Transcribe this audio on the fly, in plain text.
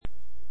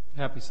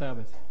Happy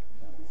Sabbath.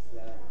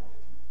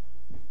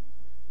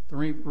 The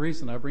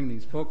reason I bring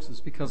these books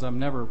is because I'm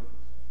never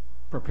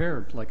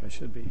prepared like I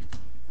should be.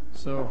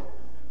 So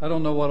I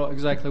don't know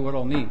exactly what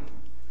I'll need.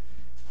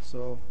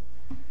 So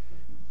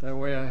that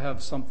way I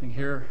have something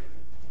here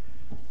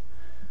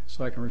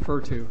so I can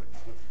refer to.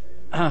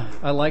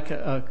 I like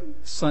a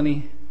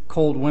sunny,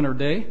 cold winter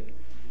day,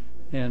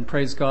 and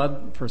praise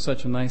God for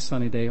such a nice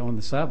sunny day on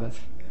the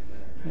Sabbath.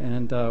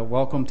 And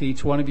welcome to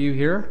each one of you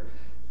here.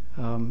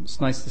 It's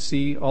nice to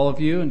see all of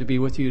you and to be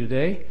with you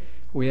today.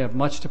 We have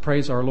much to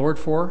praise our Lord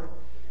for.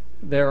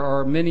 There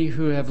are many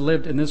who have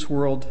lived in this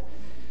world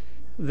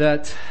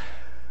that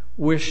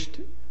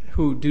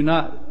who do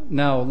not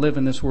now live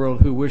in this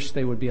world, who wish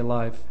they would be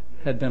alive,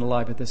 had been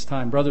alive at this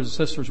time. Brothers and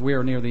sisters, we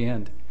are near the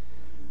end.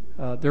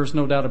 There's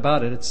no doubt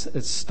about it.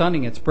 It's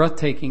stunning. It's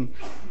breathtaking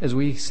as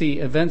we see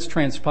events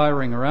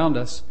transpiring around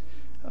us,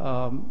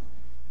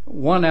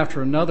 one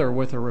after another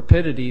with a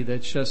rapidity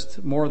that's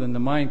just more than the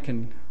mind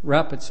can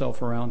wrap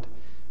itself around.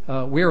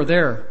 We are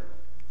there.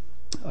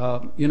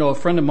 A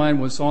friend of mine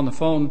was on the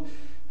phone.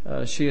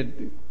 She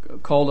had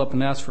called up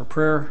and asked for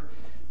prayer,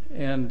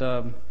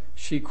 and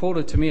she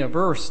quoted to me a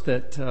verse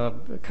that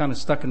kind of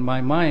stuck in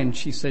my mind.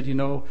 She said,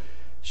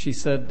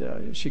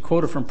 she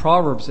quoted from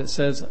Proverbs. It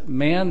says,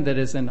 "Man that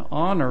is in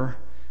honor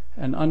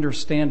and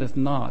understandeth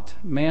not,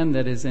 man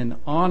that is in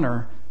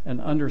honor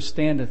and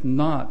understandeth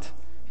not,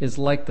 is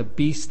like the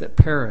beasts that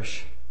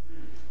perish."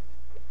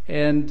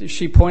 And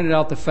she pointed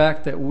out the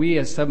fact that we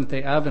as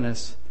Seventh-day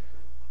Adventists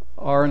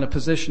are in a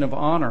position of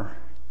honor.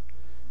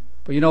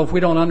 But if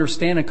we don't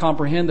understand and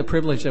comprehend the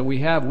privilege that we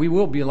have, we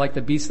will be like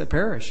the beasts that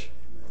perish.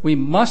 We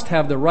must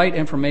have the right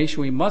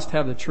information. We must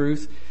have the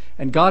truth.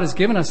 And God has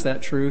given us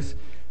that truth.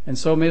 And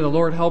so may the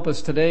Lord help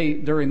us today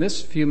during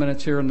this few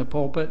minutes here in the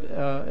pulpit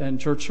and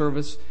church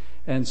service,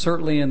 and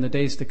certainly in the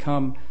days to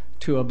come,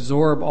 to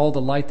absorb all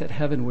the light that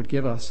heaven would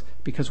give us,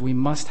 because we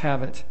must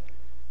have it.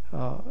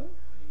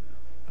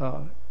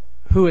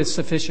 Who is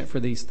sufficient for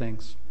these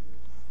things,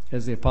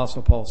 as the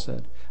Apostle Paul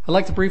said. I'd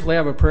like to briefly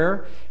have a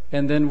prayer,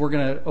 and then we're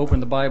going to open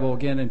the Bible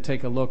again and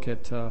take a look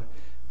at the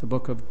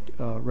book of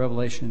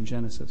Revelation and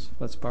Genesis.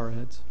 Let's bow our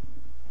heads.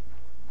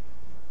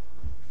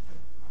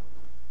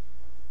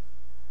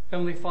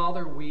 Heavenly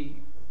Father, we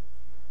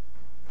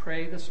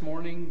pray this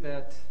morning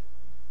that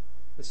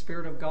the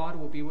Spirit of God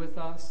will be with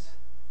us.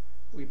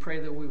 We pray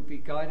that we will be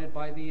guided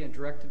by Thee and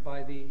directed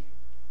by Thee.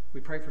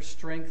 We pray for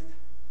strength.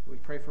 We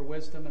pray for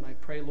wisdom. And I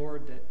pray,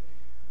 Lord, that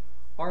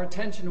our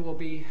attention will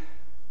be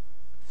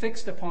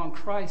fixed upon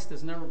Christ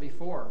as never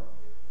before.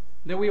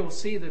 That we will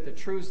see that the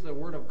truths of the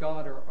Word of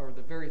God are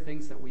the very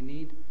things that we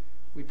need.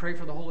 We pray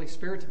for the Holy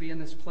Spirit to be in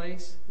this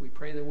place. We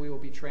pray that we will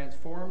be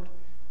transformed.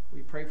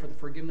 We pray for the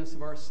forgiveness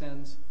of our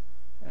sins.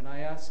 And I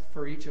ask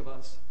for each of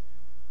us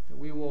that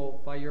we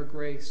will, by Your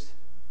grace,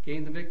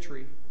 gain the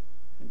victory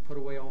and put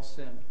away all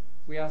sin.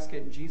 We ask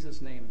it in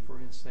Jesus' name and for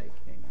His sake.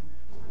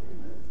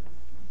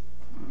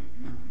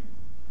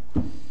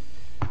 Amen.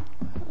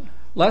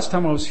 Last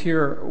time I was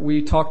here,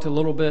 we talked a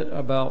little bit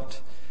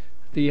about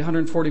the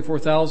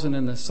 144,000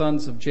 and the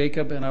sons of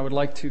Jacob, and I would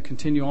like to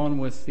continue on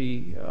with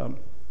the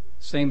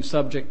same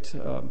subject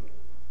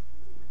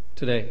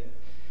today.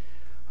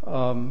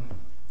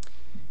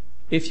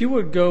 If you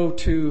would go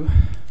to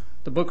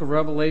the book of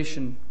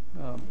Revelation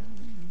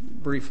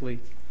briefly.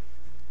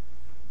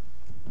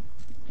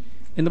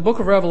 In the book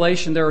of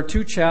Revelation, there are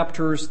two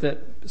chapters that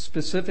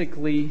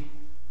specifically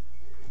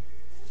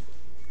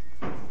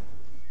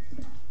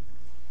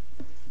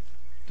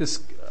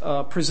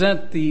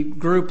present the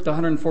group, the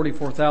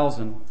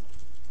 144,000.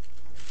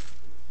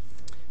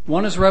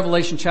 One is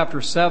Revelation chapter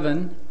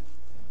 7,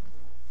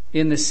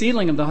 in the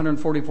sealing of the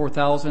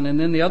 144,000, and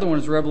then the other one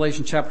is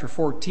Revelation chapter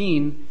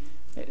 14.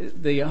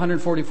 The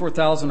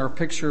 144,000 are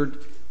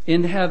pictured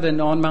in heaven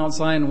on Mount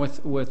Zion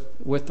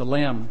with the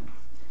Lamb.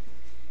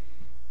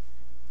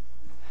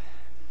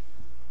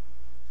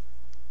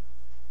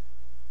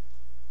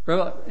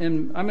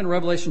 I'm in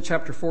Revelation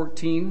chapter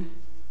 14.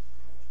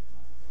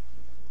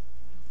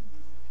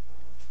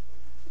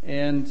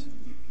 And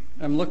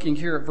I'm looking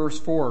here at verse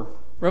 4.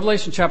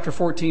 Revelation chapter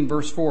 14,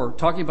 verse 4,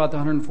 talking about the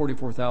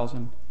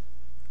 144,000. It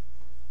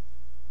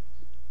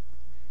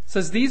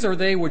says, "These are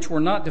they which were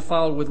not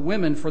defiled with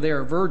women, for they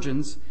are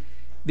virgins.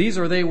 These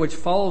are they which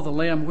follow the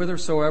Lamb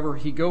whithersoever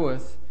He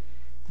goeth.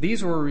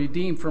 These were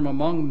redeemed from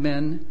among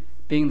men,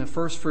 being the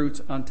firstfruits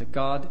unto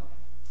God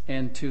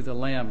and to the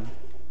Lamb."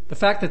 The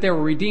fact that they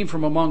were redeemed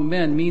from among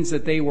men means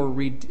that they were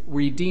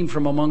redeemed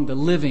from among the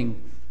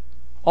living.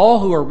 All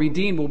who are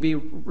redeemed will be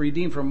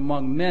redeemed from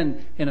among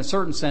men in a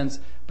certain sense,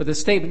 but the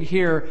statement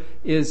here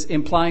is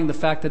implying the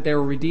fact that they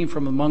were redeemed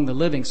from among the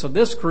living. So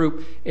this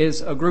group is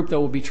a group that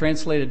will be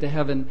translated to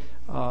heaven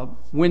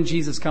when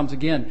Jesus comes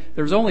again.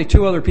 There's only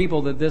two other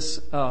people that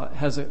this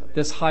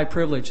high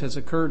privilege has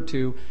occurred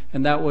to,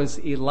 and that was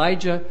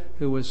Elijah,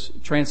 who was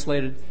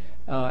translated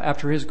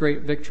after his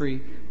great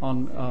victory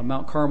on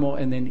Mount Carmel,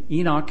 and then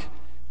Enoch,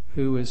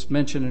 who is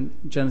mentioned in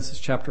Genesis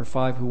chapter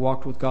 5, who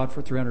walked with God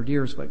for 300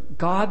 years. But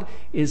God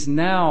is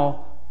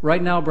now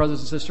Right now, brothers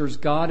and sisters,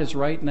 God is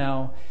right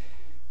now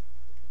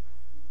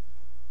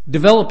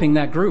developing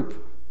that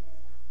group.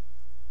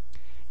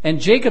 And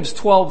Jacob's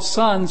 12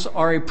 sons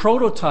are a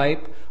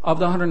prototype of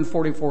the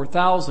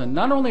 144,000.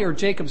 Not only are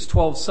Jacob's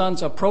 12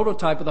 sons a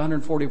prototype of the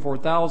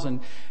 144,000,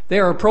 they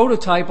are a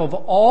prototype of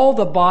all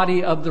the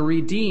body of the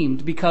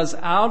redeemed, because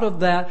out of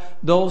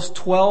those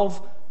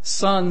 12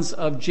 sons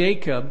of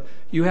Jacob,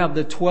 you have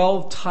the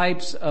 12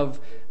 types of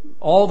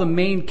all the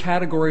main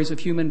categories of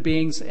human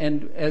beings.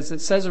 And as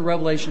it says in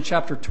Revelation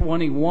chapter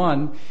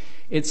 21,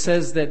 it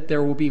says that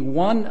there will be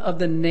one of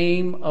the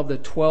name of the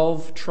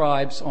 12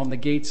 tribes on the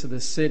gates of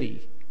the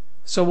city.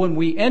 So when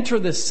we enter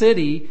the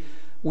city,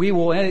 we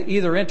will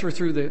either enter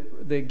through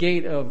the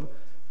gate of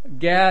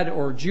Gad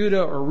or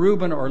Judah or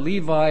Reuben or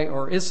Levi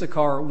or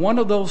Issachar, one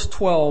of those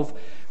 12.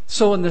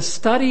 So in the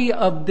study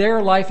of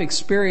their life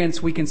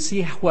experience, we can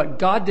see what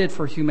God did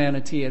for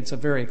humanity. It's a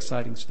very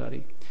exciting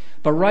study.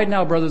 But right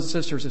now, brothers and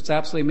sisters, it's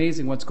absolutely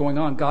amazing what's going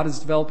on. God is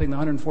developing the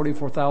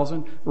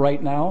 144,000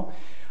 right now.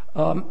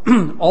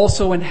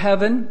 Also in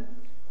heaven,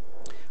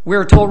 we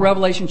are told,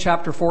 Revelation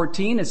chapter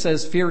 14, it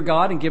says, fear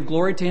God and give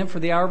glory to Him, for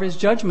the hour of His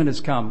judgment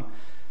has come.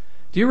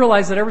 Do you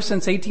realize that ever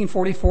since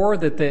 1844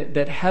 that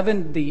the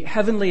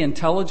heavenly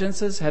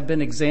intelligences have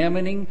been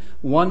examining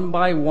one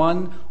by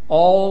one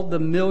all the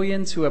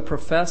millions who have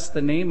professed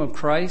the name of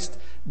Christ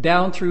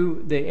down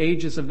through the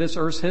ages of this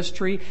earth's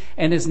history,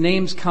 and His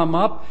names come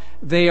up,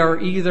 they are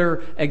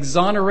either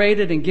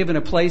exonerated and given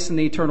a place in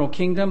the eternal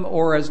kingdom,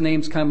 or as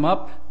names come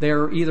up, they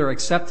are either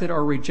accepted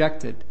or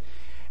rejected.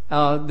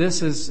 And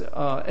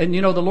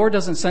the Lord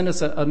doesn't send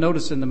us a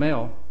notice in the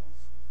mail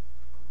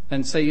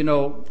and say,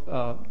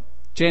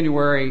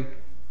 January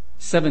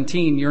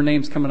 17, your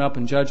name's coming up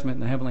in judgment in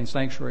the heavenly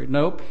sanctuary.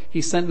 Nope.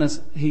 He sent us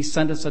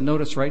a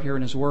notice right here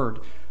in His Word.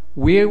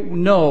 We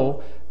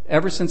know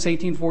ever since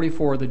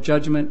 1844 the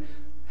judgment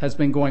has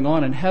been going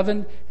on in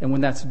heaven, and when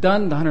that's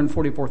done, the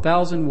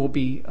 144,000 will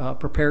be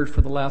prepared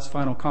for the last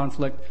final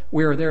conflict.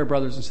 We are there,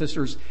 brothers and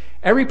sisters.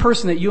 Every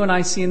person that you and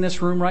I see in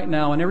this room right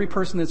now, and every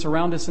person that's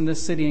around us in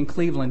this city in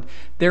Cleveland,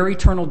 their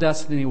eternal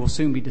destiny will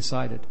soon be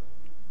decided.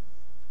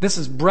 This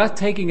is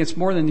breathtaking. It's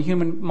more than the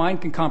human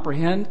mind can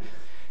comprehend.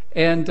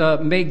 And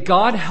may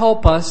God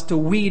help us to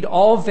weed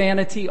all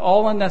vanity,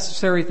 all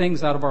unnecessary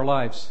things out of our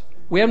lives.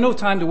 We have no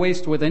time to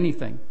waste with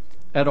anything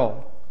at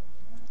all.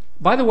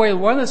 By the way,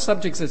 one of the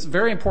subjects that's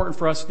very important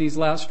for us these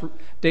last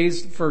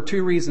days for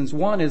two reasons.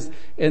 One is,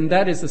 and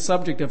that is the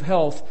subject of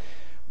health.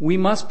 We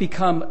must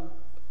become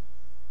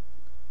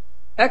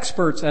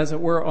experts, as it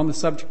were, on the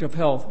subject of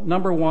health.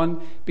 Number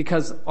one,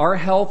 because our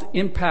health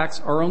impacts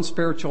our own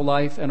spiritual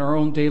life and our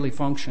own daily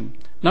function.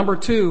 Number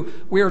two,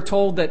 we are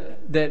told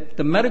that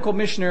the medical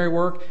missionary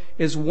work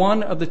is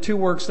one of the two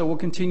works that will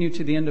continue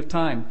to the end of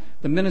time.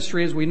 The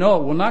ministry, as we know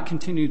it, will not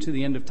continue to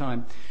the end of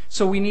time.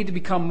 So we need to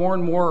become more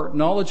and more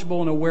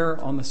knowledgeable and aware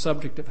on the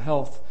subject of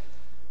health.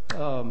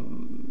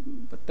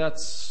 But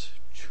that's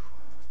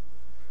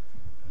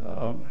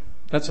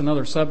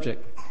another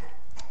subject.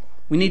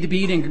 We need to be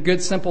eating a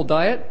good, simple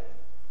diet.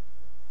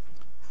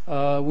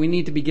 We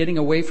need to be getting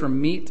away from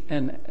meat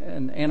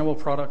and animal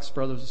products,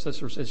 brothers and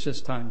sisters. It's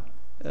just time.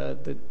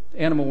 The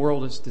animal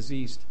world is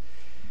diseased.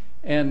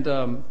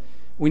 And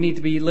we need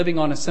to be living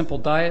on a simple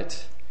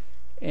diet.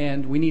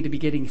 And we need to be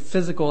getting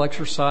physical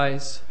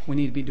exercise. We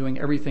need to be doing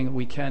everything that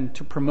we can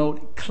to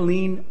promote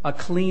a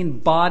clean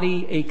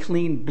body, a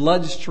clean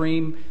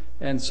bloodstream,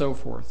 and so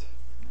forth.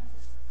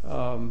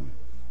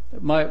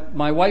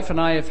 My wife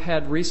and I have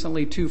had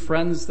recently two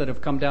friends that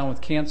have come down with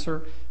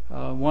cancer.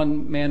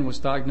 One man was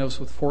diagnosed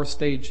with 4th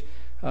stage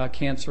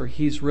cancer.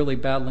 He's really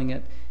battling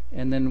it.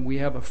 And then we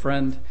have a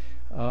friend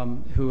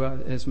who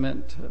has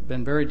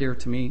been very dear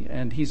to me,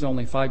 and he's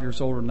only 5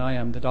 years older than I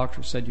am. The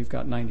doctor said, you've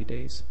got 90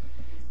 days.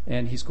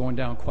 And he's going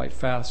down quite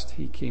fast.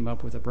 He came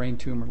up with a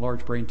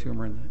large brain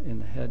tumor in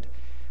the head.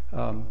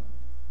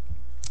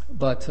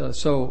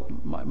 So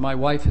my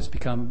wife has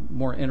become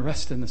more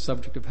interested in the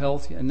subject of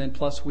health. And then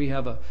plus we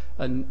have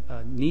a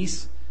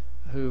niece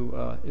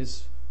who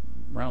is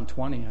around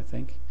 20, I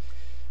think.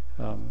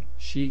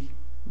 She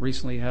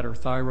recently had her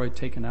thyroid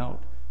taken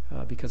out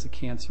because of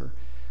cancer.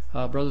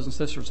 Brothers and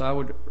sisters, I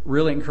would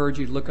really encourage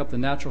you to look up the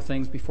natural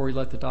things before you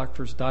let the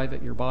doctors dive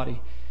at your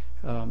body,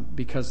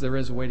 because there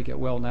is a way to get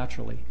well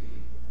naturally.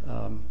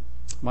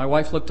 My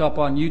wife looked up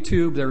on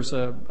YouTube. There's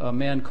a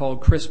man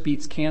called Chris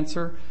Beats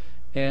Cancer,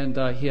 and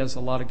he has a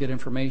lot of good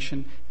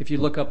information. If you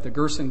look up the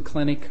Gerson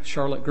Clinic,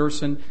 Charlotte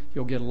Gerson,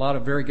 you'll get a lot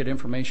of very good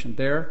information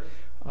there.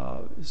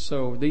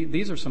 So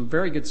these are some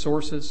very good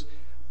sources.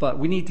 But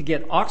we need to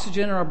get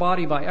oxygen in our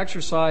body by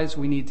exercise.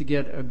 We need to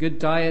get a good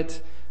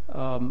diet.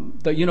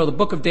 The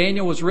book of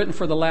Daniel was written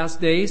for the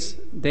last days.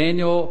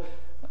 Daniel,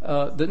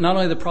 not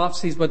only the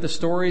prophecies but the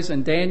stories.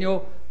 And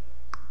Daniel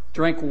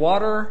drank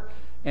water,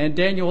 and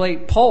Daniel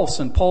ate pulse.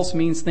 And pulse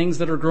means things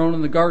that are grown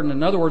in the garden.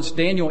 In other words,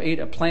 Daniel ate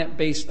a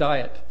plant-based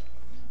diet,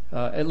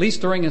 at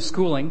least during his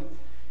schooling.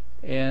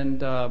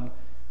 And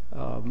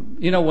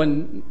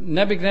When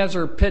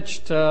Nebuchadnezzar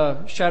pitched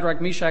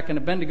Shadrach, Meshach, and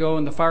Abednego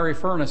in the fiery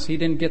furnace, he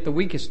didn't get the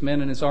weakest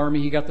men in his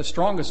army. He got the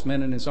strongest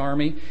men in his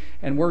army.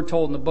 And we're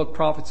told in the book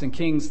Prophets and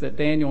Kings that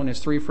Daniel and his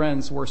 3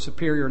 friends were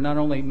superior not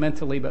only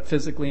mentally but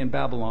physically in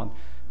Babylon.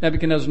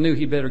 Nebuchadnezzar knew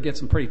he'd better get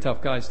some pretty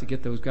tough guys to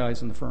get those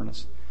guys in the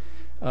furnace.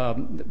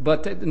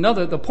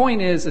 The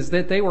point is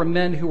that they were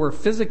men who were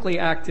physically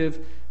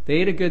active. They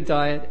ate a good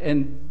diet,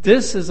 and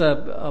this is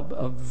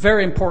a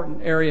very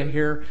important area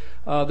here.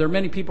 There are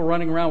many people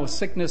running around with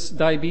sickness,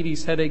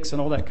 diabetes, headaches,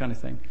 and all that kind of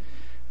thing.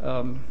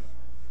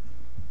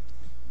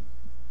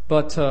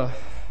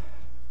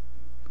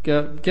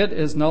 Get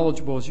as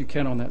knowledgeable as you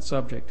can on that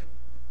subject.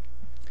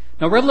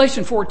 Now,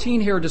 Revelation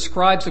 14 here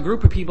describes a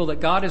group of people that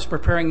God is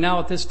preparing now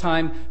at this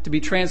time to be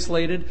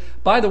translated.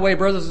 By the way,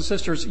 brothers and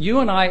sisters,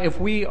 you and I,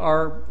 if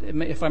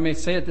I may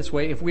say it this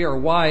way, if we are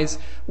wise,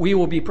 we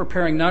will be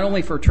preparing not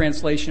only for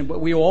translation, but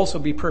we will also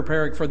be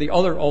preparing for the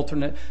other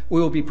alternate.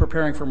 We will be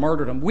preparing for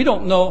martyrdom. We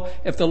don't know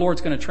if the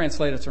Lord's going to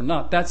translate us or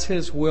not. That's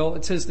His will.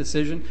 It's His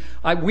decision.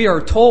 We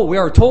are told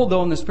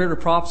though in the spirit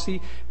of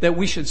prophecy that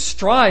we should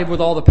strive with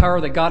all the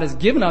power that God has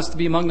given us to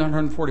be among the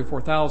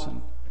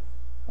 144,000.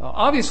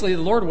 Obviously,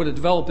 the Lord would have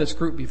developed this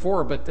group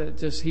before,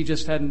 but He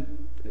just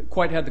hadn't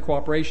quite had the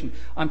cooperation.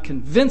 I'm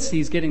convinced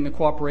He's getting the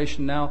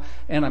cooperation now,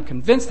 and I'm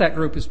convinced that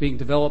group is being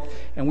developed,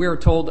 and we are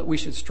told that we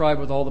should strive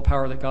with all the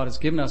power that God has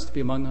given us to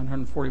be among the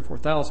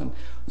 144,000.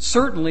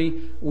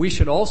 Certainly, we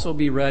should also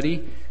be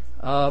ready.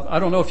 I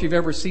don't know if you've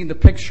ever seen the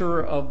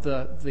picture of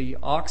the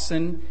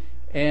oxen,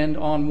 and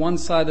on one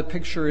side of the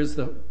picture is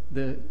the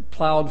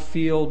plowed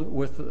field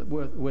with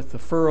the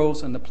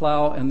furrows and the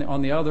plow, and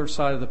on the other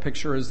side of the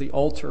picture is the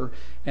altar.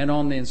 And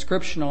on the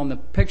inscription on the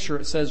picture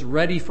it says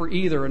ready for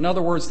either. In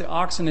other words, the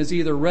oxen is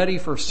either ready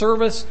for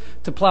service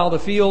to plow the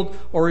field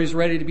or he's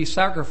ready to be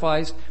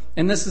sacrificed.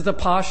 And this is the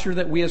posture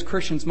that we as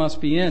Christians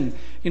must be in.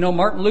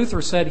 Martin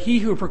Luther said, "He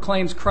who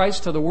proclaims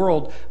Christ to the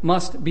world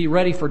must be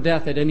ready for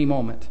death at any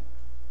moment."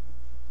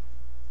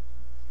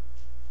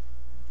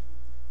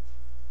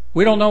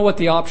 We don't know what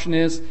the option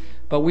is,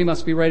 but we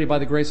must be ready by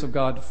the grace of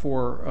God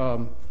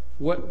for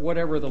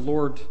whatever the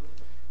Lord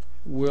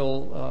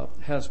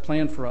has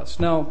planned for us.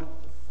 Now,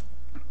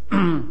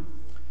 I'm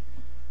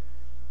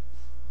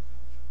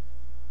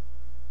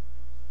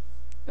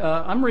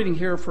reading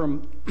here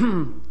from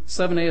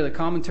 7a of the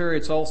commentary.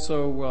 It's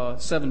also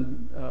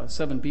 7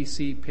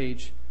 BC,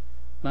 page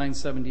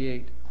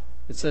 978.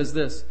 It says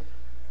this: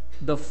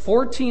 the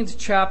 14th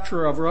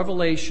chapter of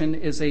Revelation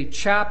is a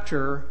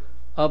chapter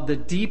of the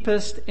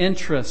deepest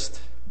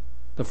interest.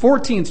 The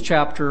 14th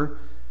chapter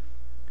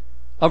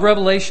of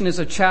Revelation is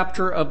a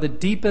chapter of the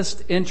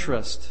deepest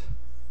interest.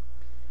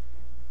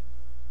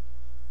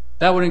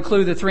 That would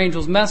include the 3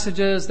 angels'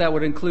 messages, that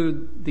would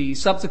include the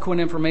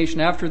subsequent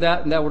information after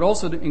that, and that would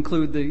also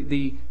include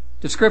the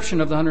description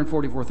of the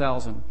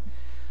 144,000.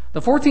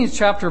 The 14th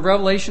chapter of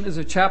Revelation is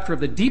a chapter of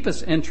the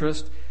deepest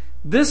interest.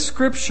 This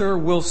scripture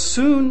will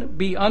soon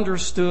be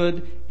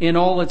understood in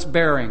all its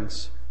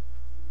bearings.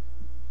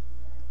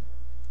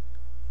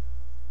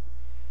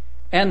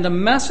 And the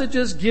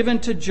messages given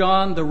to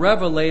John the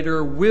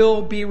Revelator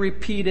will be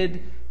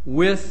repeated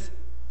with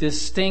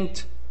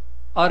distinct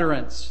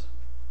utterance.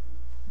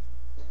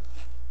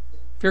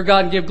 Fear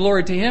God and give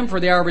glory to Him, for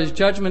the hour of His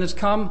judgment has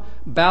come.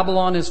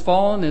 Babylon is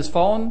fallen.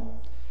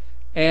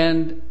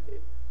 And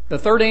the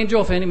 3rd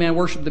angel, if any man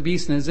worship the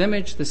beast in his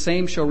image, the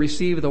same shall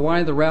receive the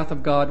wine of the wrath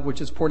of God, which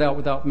is poured out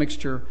without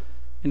mixture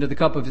into the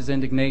cup of His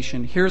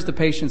indignation. Here's the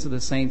patience of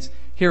the saints.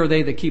 Here are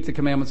they that keep the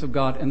commandments of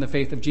God and the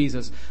faith of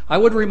Jesus. I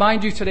would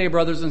remind you today,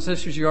 brothers and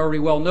sisters, you already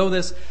well know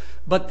this,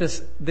 but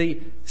the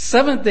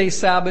 7th-day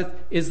Sabbath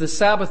is the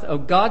Sabbath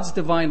of God's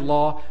divine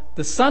law.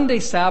 The Sunday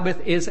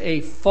Sabbath is a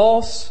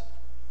false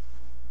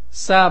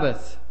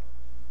Sabbath.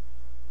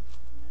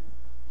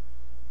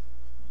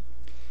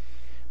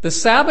 The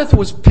Sabbath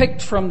was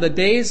picked from the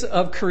days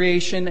of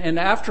creation, and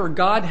after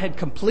God had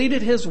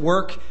completed His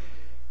work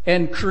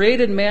and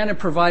created man and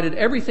provided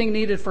everything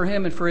needed for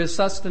him and for his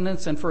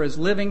sustenance and for his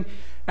living,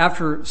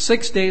 after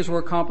 6 days were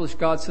accomplished,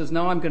 God says,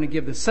 now I'm going to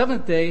give the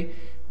 7th day,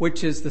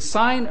 which is the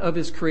sign of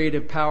His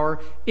creative power.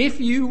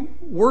 If you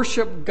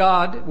worship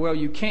God, well,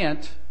 you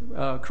can't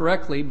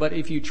correctly, but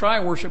if you try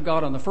and worship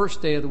God on the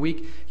 1st day of the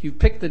week, you've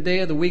picked the day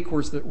of the week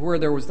where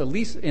there was the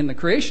least, in the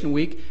creation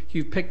week,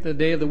 you've picked the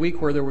day of the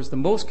week where there was the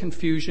most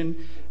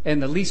confusion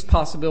and the least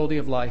possibility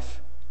of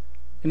life.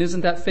 And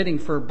isn't that fitting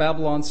for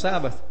Babylon's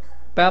Sabbath?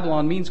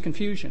 Babylon means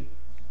confusion.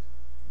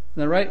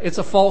 Isn't that right? It's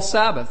a false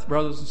Sabbath,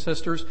 brothers and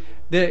sisters.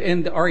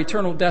 And our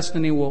eternal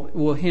destiny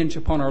will hinge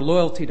upon our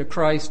loyalty to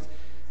Christ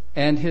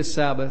and His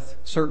Sabbath,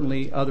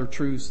 certainly other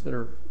truths that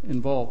are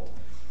involved.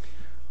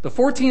 The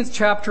 14th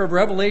chapter of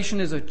Revelation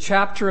is a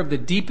chapter of the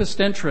deepest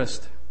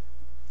interest.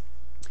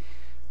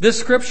 This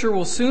scripture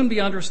will soon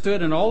be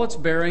understood in all its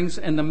bearings,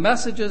 and the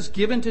messages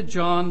given to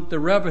John the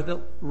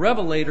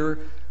Revelator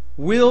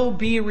will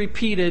be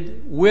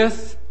repeated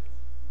with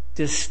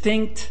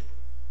distinct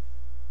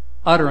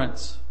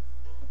utterance.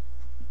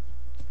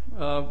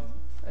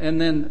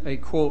 And then a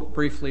quote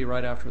briefly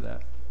right after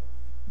that.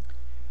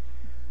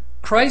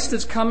 Christ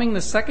is coming the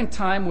second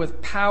time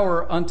with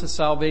power unto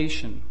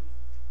salvation.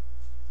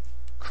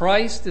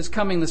 Christ is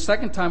coming the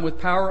second time with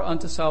power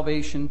unto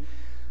salvation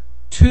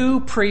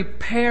to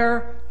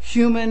prepare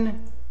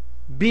human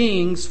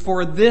beings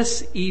for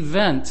this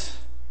event.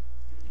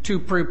 To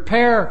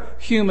prepare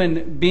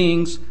human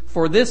beings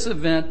for this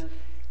event,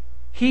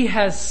 He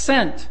has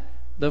sent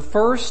the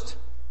first,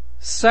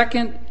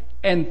 second,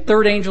 and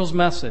third angel's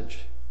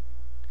message.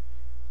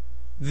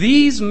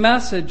 These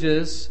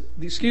angels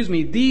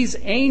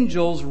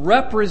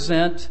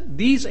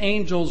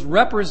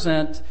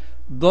represent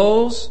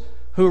those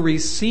who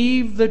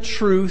receive the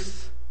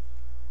truth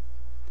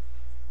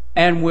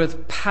and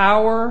with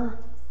power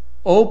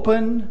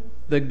open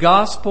the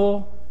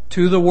gospel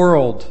to the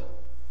world.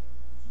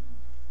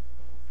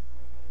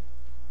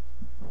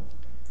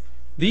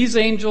 These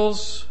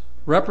angels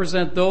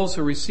represent those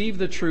who receive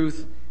the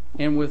truth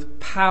and with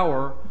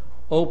power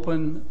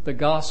open the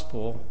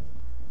gospel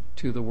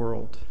to the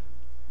world.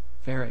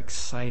 Very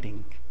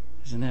exciting,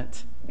 isn't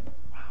it?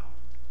 Wow.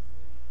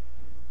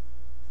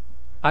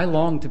 I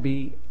long to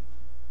be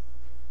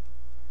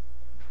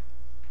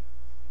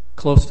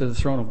close to the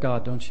throne of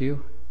God, don't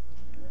you?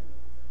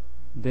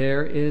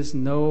 There is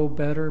no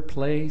better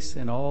place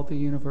in all the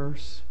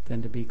universe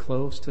than to be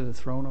close to the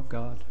throne of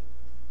God.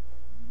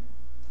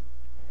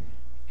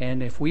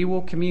 And if we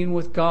will commune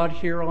with God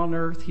here on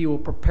earth, He will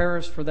prepare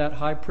us for that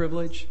high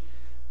privilege,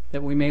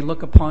 that we may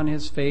look upon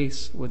His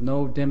face with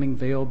no dimming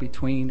veil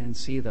between and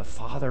see the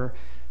Father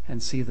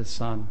and see the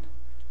Son.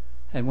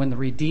 And when the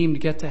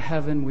redeemed get to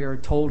heaven, we are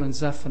told in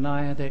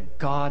Zephaniah that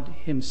God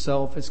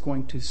Himself is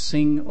going to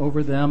sing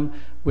over them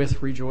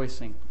with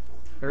rejoicing.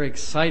 Very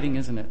exciting,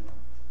 isn't it?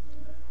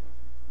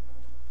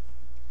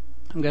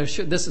 I'm going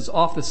to this is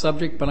off the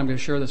subject, but I'm going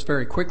to share this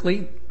very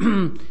quickly.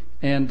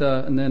 And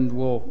then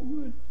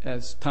we'll,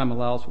 as time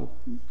allows, we'll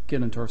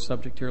get into our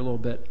subject here a little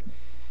bit.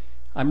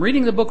 I'm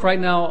reading the book right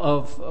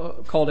now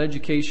called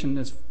Education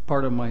as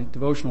part of my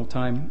devotional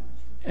time.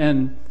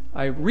 And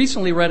I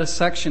recently read a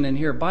section in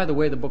here. By the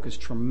way, the book is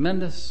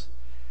tremendous.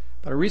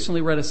 But I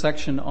recently read a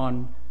section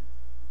on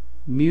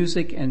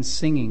music and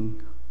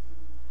singing.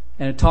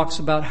 And it talks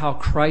about how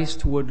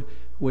Christ would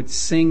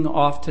sing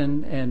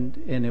often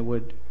and it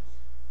would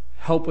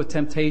help with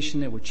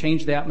temptation. It would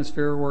change the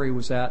atmosphere where He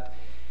was at.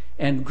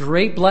 And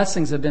great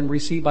blessings have been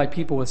received by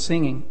people with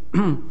singing.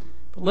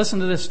 But listen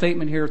to this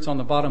statement here. It's on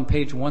the bottom,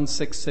 page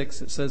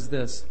 166. It says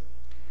this.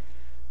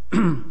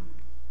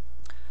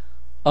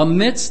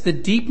 Amidst the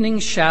deepening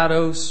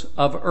shadows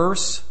of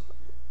Earth's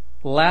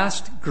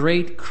last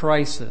great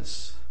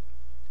crisis,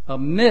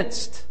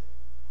 amidst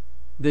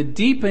the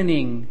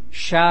deepening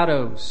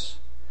shadows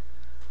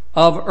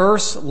of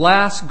Earth's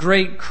last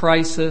great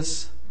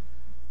crisis,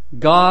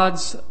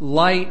 God's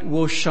light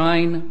will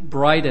shine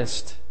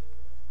brightest.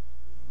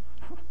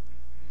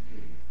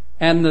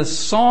 And the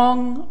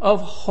song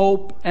of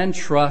hope and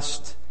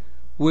trust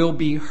will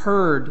be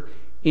heard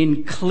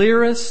in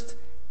clearest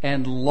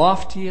and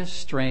loftiest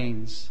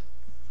strains.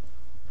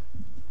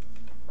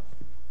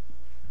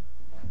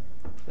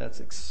 That's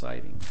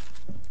exciting.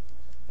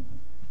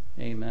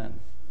 Amen.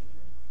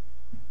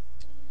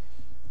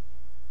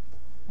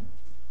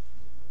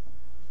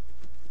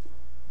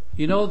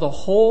 You know, the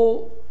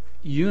whole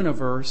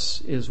universe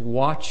is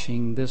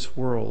watching this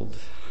world.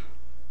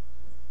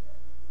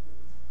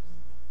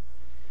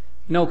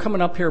 You know,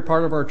 coming up here,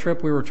 part of our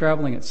trip, we were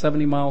traveling at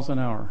 70 miles an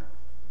hour.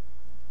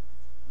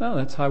 Well,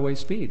 that's highway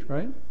speed,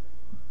 right?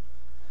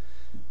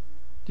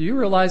 Do you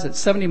realize at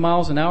 70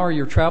 miles an hour,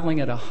 you're traveling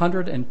at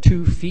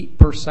 102 feet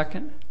per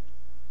second?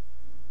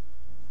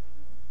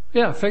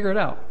 Yeah, figure it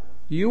out.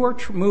 You are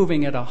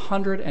moving at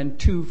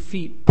 102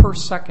 feet per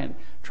second,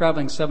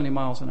 traveling 70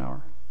 miles an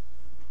hour.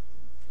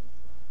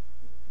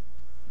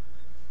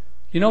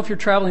 You know, if you're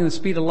traveling the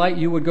speed of light,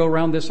 you would go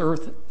around this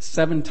earth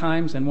 7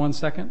 times in 1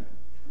 second.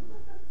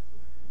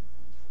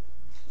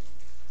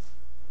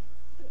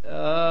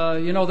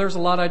 You know, there's a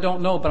lot I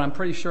don't know, but I'm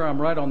pretty sure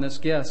I'm right on this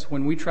guess.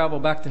 When we travel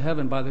back to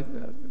heaven by the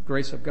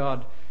grace of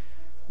God,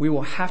 we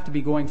will have to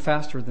be going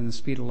faster than the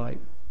speed of light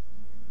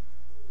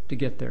to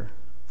get there.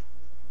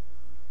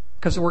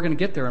 Because we're going to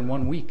get there in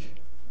 1 week.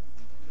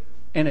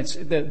 And it's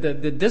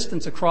the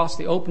distance across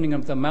the opening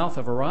of the mouth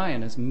of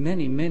Orion is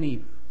many,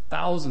 many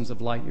thousands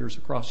of light years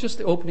across. Just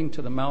the opening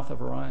to the mouth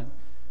of Orion.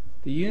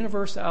 The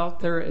universe out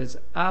there is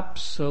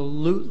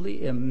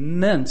absolutely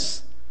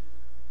immense.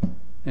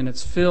 And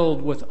it's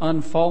filled with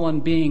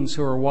unfallen beings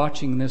who are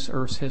watching this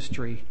earth's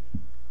history.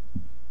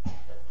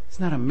 Isn't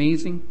that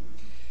amazing?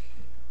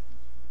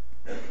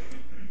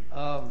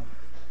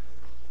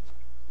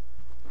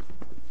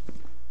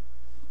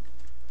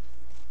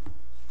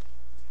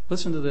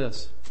 Listen to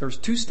this. There's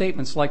 2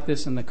 statements like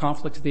this in the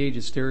Conflict of the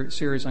Ages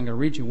series. I'm going to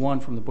read you one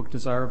from the book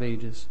Desire of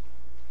Ages.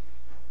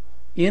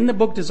 In the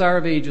book Desire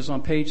of Ages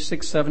on page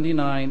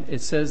 679, it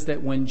says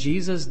that when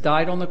Jesus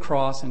died on the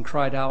cross and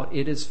cried out,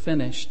 "It is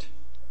finished,"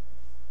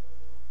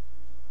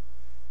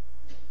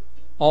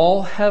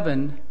 all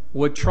heaven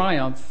would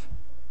triumph.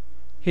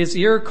 His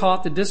ear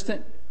caught the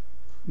distant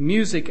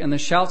music and the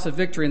shouts of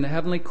victory in the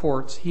heavenly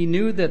courts, he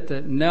knew that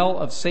the knell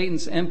of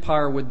Satan's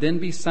empire would then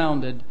be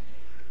sounded,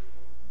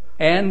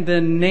 and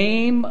the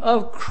name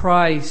of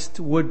Christ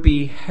would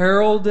be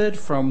heralded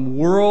from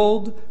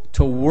world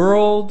to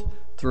world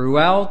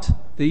throughout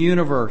the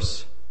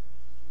universe.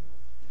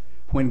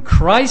 When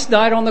Christ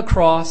died on the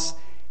cross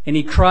and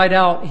he cried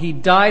out, he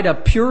died a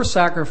pure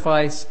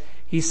sacrifice.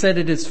 He said,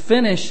 "It is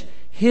finished."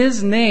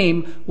 His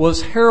name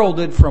was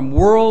heralded from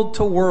world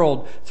to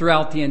world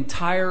throughout the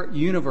entire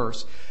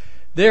universe.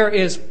 There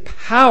is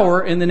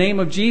power in the name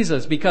of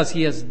Jesus because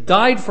he has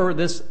died for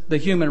the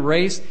human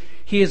race.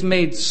 He has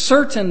made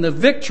certain the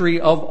victory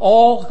of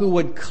all who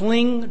would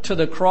cling to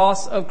the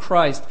cross of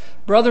Christ.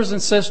 Brothers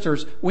and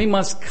sisters, we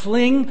must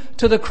cling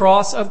to the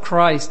cross of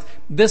Christ.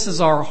 This is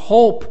our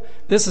hope.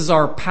 This is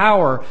our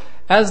power.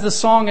 As the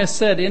song has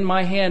said, "In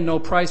my hand no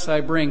price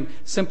I bring,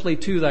 simply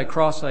to thy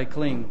cross I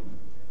cling."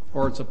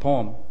 Or it's a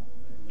poem.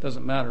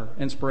 Doesn't matter.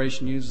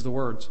 Inspiration uses the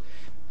words.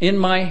 "In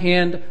my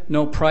hand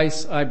no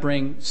price I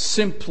bring,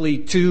 simply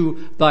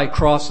to thy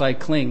cross I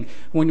cling."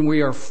 When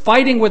we are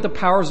fighting with the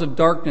powers of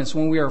darkness,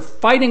 when we are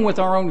fighting with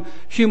our own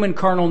human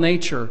carnal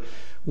nature,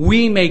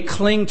 we may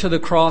cling to the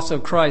cross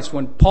of Christ.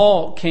 When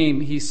Paul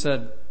came, he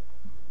said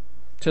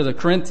to the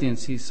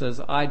Corinthians, he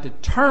says, "I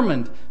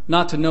determined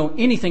not to know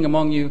anything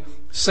among you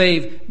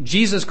save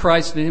Jesus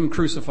Christ and him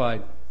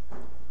crucified.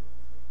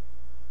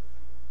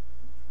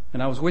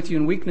 And I was with you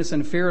in weakness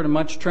and fear and in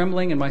much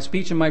trembling, and my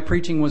speech and my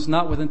preaching was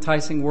not with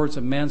enticing words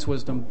of man's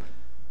wisdom,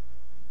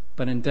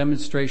 but in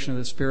demonstration of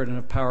the Spirit and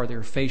of power, that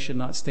your faith should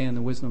not stand in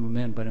the wisdom of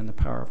men, but in the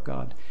power of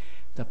God."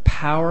 The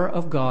power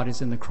of God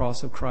is in the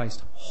cross of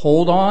Christ.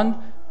 Hold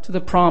on to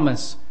the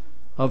promise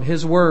of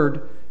His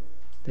Word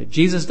that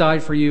Jesus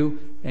died for you,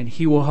 and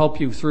He will help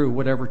you through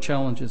whatever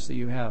challenges that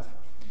you have.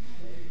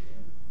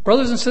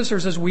 Brothers and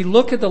sisters, as we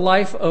look at the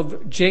life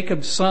of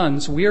Jacob's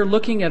sons, we are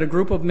looking at a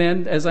group of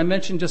men, as I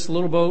mentioned just a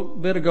little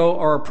bit ago,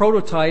 are a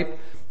prototype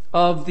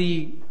of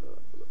the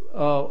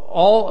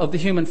all of the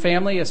human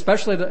family,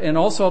 especially and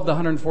also of the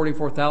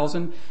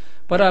 144,000.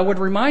 But I would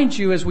remind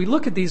you, as we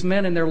look at these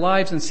men in their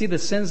lives and see the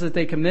sins that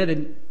they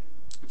committed,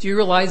 do you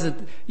realize that,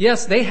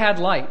 yes, they had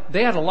light.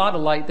 They had a lot of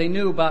light. They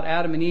knew about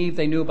Adam and Eve.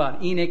 They knew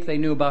about Enoch. They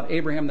knew about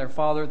Abraham, their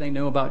father. They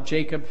knew about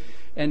Jacob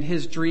and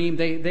his dream.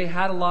 They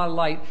had a lot of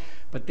light.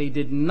 But they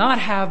did not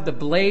have the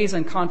blaze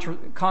and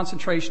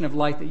concentration of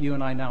light that you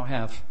and I now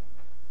have.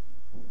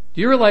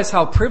 Do you realize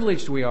how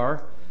privileged we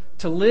are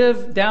to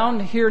live down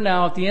here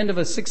now at the end of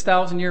a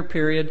 6,000-year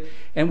period,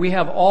 and we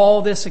have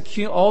all these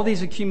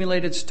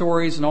accumulated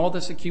stories and all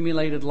this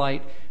accumulated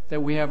light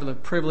that we have the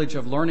privilege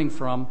of learning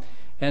from.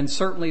 And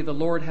certainly the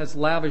Lord has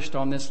lavished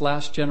on this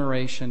last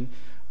generation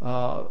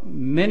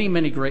many,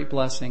 many great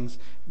blessings.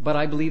 But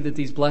I believe that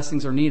these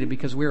blessings are needed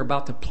because we're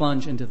about to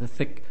plunge into the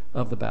thick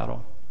of the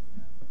battle.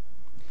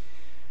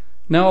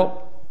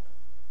 Now,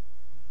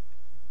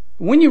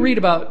 when you read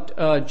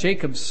about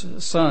Jacob's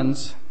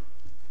sons,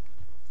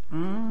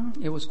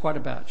 it was quite a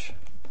batch.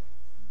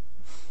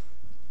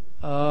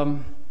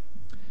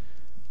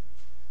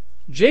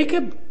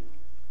 Jacob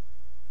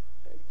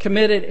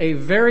committed a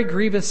very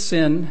grievous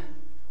sin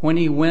when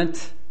he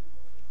went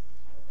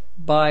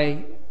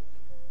by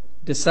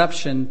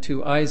deception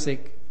to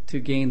Isaac to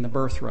gain the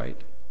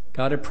birthright.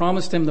 God had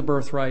promised him the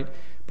birthright,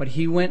 but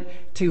he went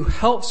to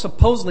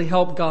supposedly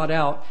help God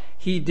out.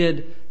 He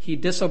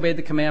disobeyed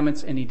the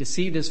commandments and he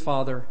deceived his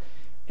father.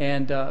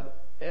 And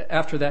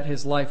after that,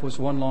 his life was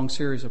one long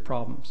series of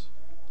problems.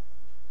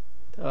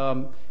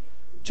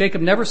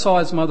 Jacob never saw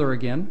his mother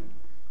again.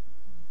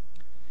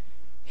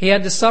 He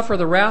had to suffer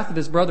the wrath of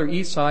his brother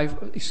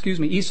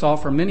Esau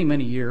for many,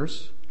 many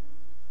years.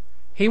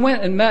 He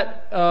went and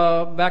met,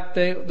 back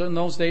in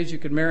those days you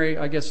could marry,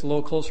 I guess, a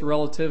little closer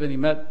relative, and he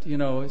met,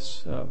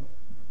 his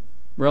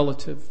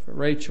relative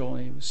Rachel,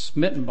 and he was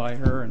smitten by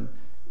her, and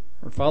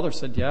her father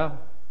said, "Yeah,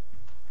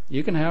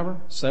 you can have her,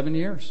 7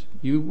 years.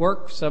 You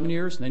work 7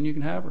 years and then you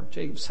can have her."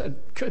 Jacob said,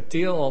 "Good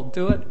deal, I'll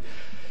do it."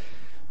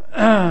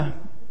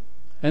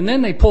 And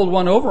then they pulled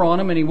one over on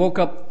him, and he woke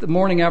up the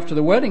morning after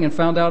the wedding and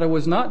found out it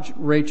was not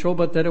Rachel,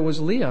 but that it was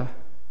Leah.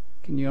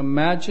 Can you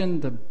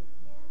imagine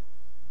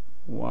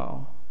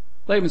wow.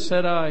 Laban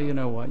said, you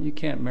know what, you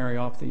can't marry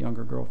off the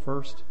younger girl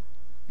first.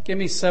 Give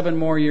me 7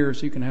 more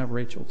years, you can have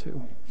Rachel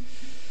too.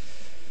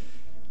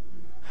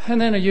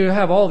 And then you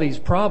have all these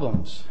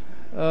problems.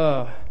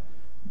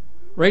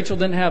 Rachel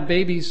didn't have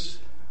babies.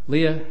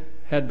 Leah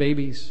had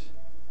babies.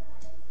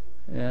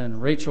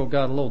 And Rachel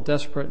got a little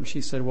desperate, and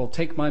she said, "Well,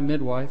 take my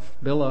midwife,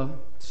 Bilhah."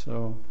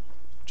 So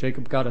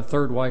Jacob got a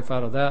third wife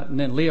out of that. And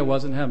then Leah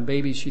wasn't having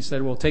babies. She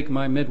said, "Well, take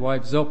my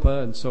midwife,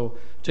 Zilpah." And so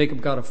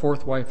Jacob got a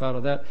fourth wife out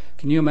of that.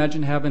 Can you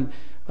imagine having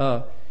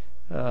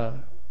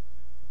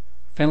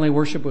family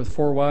worship with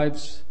 4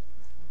 wives?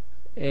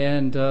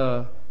 And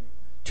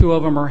 2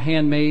 of them are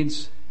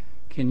handmaids.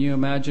 Can you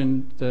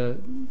imagine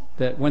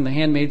that when the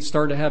handmaids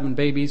started having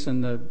babies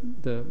and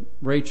the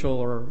Rachel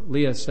or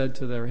Leah said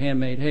to their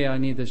handmaid, "Hey, I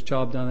need this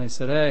job done." They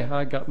said, "Hey,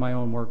 I got my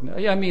own work."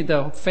 I mean,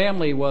 the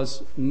family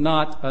was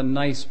not a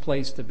nice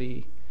place to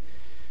be.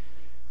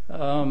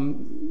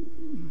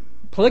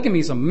 Polygamy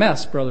is a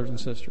mess, brothers and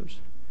sisters.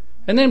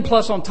 And then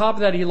plus on top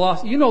of that, he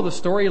lost, you know the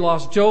story, he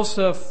lost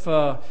Joseph,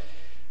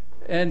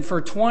 and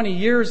for 20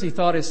 years he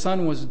thought his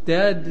son was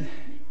dead.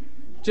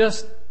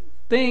 Just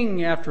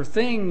thing after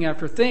thing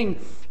after thing.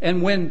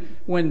 And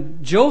when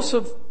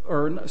Jacob,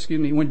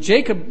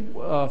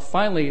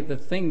 finally the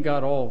thing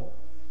got all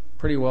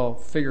pretty well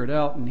figured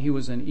out, and he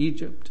was in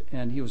Egypt,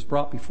 and he was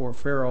brought before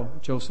Pharaoh.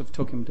 Joseph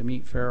took him to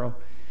meet Pharaoh.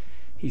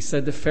 He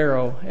said to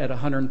Pharaoh at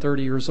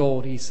 130 years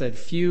old, he said,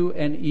 "Few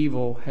and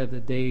evil have the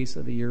days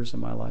of the years of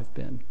my life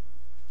been."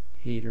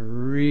 He'd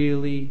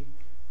really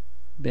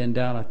been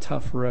down a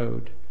tough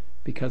road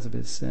because of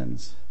his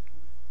sins.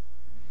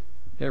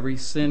 Every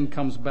sin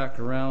comes back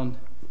around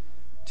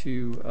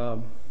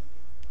to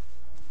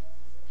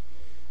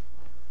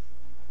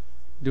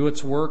do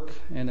its work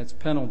and its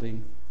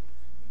penalty.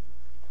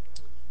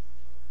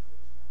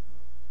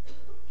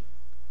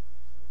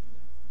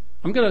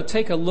 I'm going to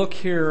take a look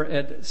here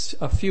at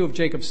a few of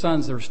Jacob's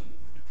sons. There's,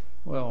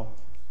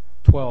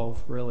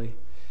 12 really.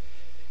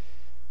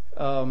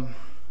 And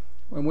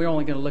we're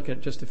only going to look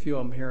at just a few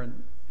of them here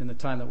in the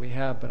time that we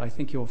have, but I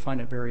think you'll find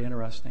it very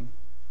interesting.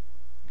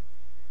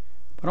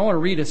 But I want to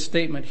read a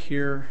statement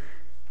here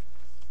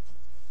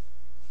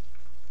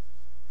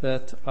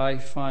that I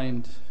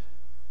find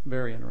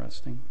very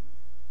interesting.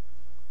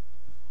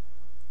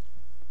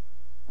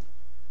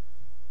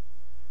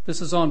 This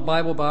is on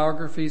Bible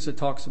biographies. It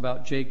talks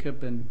about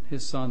Jacob and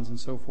his sons and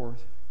so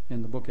forth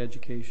in the book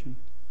Education.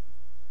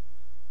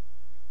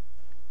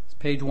 It's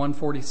page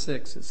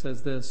 146. It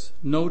says this: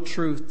 "No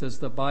truth does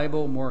the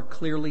Bible more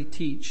clearly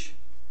teach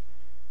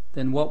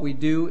than what we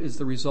do is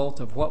the result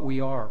of what we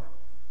are."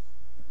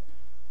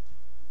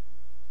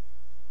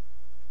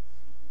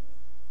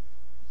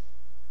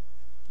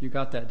 You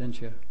got that,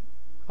 didn't you?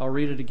 I'll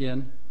read it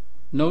again.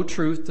 "No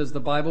truth does the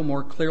Bible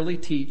more clearly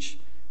teach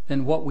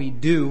than what we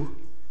do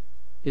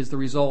is the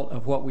result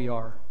of what we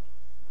are."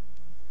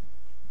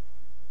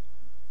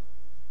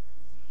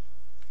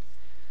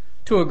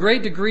 To a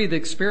great degree, the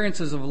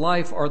experiences of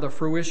life are the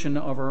fruition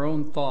of our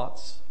own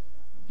thoughts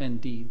and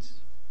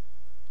deeds.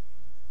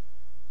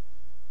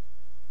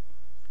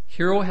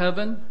 "Hear, O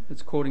heaven,"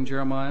 it's quoting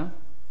Jeremiah,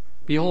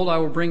 "behold, I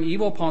will bring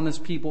evil upon this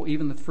people,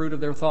 even the fruit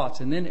of their thoughts."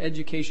 And then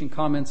Education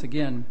comments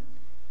again,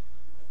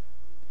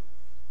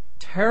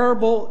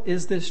 "Terrible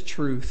is this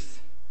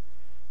truth,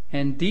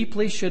 and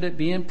deeply should it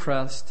be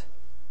impressed.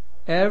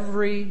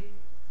 Every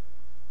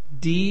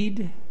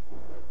deed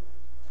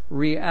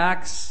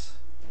reacts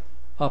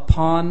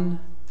upon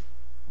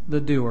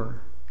the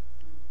doer."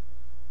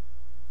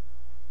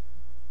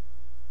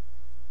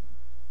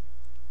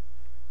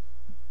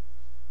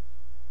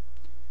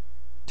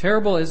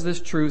 Terrible is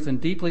this truth, and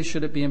deeply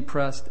should it be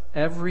impressed.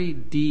 Every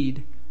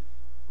deed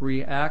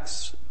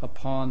reacts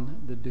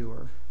upon the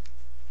doer.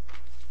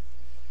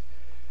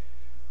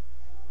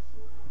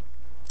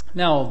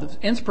 Now, the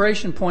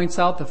inspiration points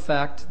out the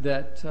fact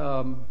that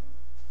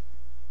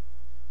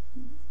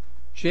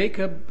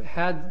Jacob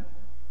had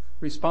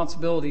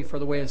responsibility for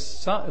the way his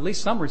son, at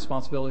least some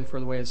responsibility for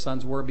the way his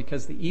sons were,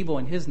 because the evil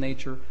in his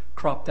nature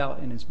cropped out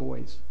in his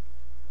boys.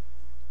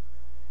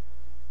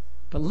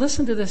 But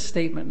listen to this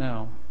statement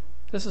now.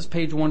 This is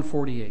page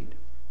 148. In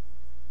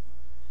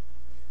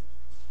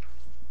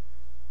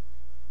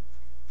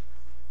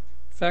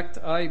fact,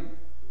 I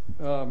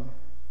will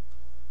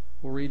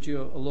read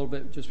you a little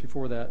bit just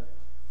before that.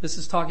 This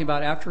is talking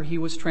about after he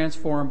was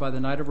transformed by the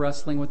night of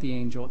wrestling with the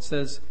angel. It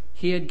says,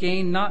 "He had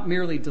gained not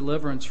merely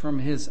deliverance from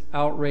his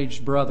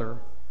outraged brother,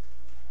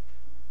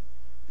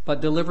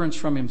 but deliverance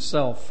from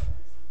himself.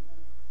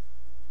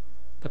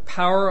 The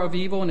power of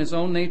evil in his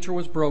own nature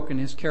was broken.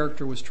 His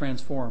character was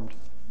transformed."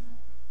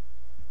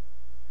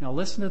 Now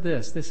listen to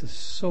this. This is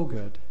so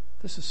good.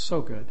 This is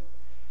so good.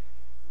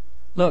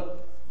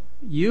 Look,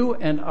 you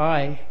and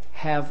I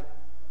have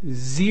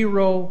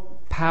zero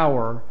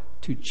power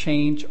to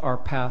change our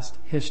past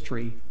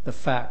history. The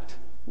fact.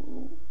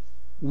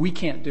 We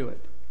can't do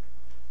it.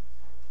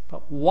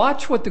 But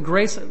watch what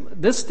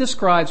this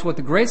describes what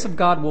the grace of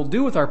God will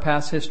do with our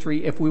past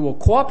history if we will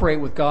cooperate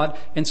with God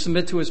and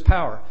submit to His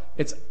power.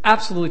 It's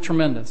absolutely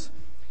tremendous.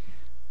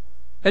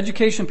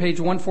 Education, page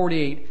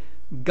 148.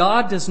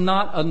 God does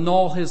not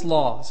annul His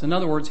laws. In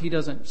other words, He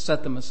doesn't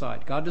set them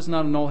aside. God does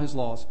not annul His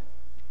laws.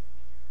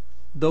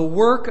 The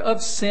work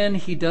of sin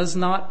He does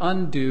not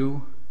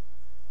undo,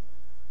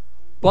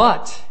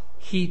 but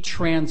He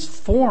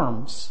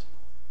transforms.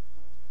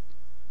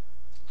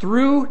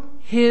 Through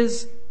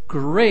His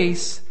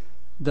grace,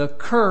 the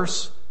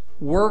curse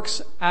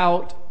works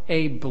out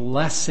a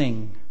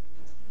blessing.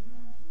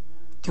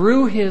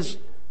 Through His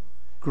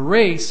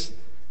grace,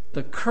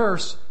 the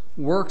curse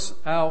works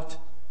out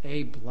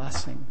a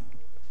blessing.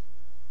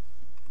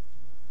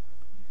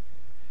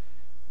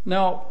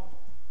 Now,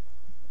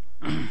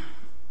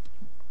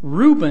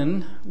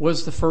 Reuben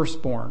was the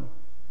firstborn.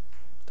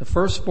 The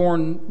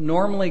firstborn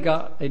normally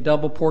got a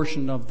double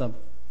portion of the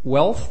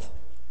wealth.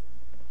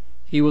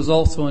 He was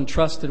also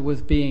entrusted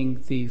with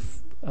being the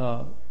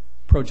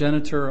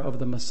progenitor of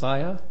the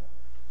Messiah.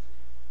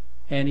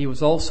 and he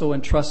was also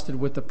entrusted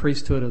with the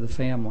priesthood of the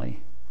family.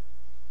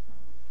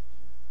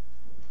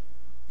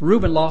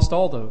 Reuben lost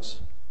all those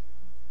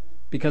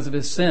because of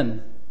his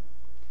sin.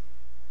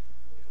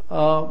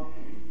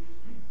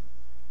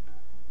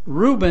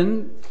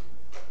 Reuben,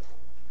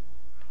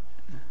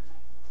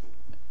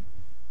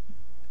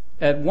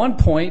 at one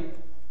point,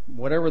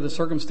 whatever the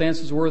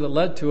circumstances were that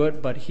led to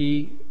it, but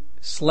he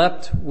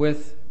slept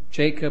with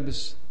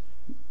Jacob's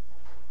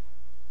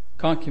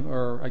concubine,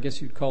 or I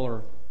guess you'd call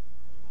her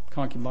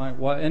concubine.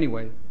 Well,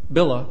 anyway,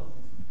 Bilhah,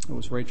 who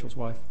was Rachel's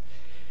wife.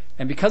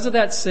 And because of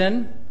that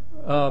sin,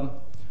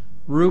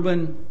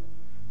 Reuben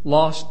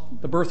lost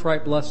the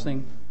birthright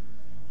blessing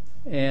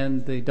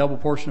and the double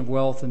portion of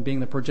wealth and being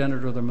the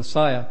progenitor of the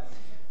Messiah.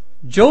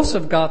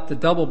 Joseph got the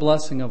double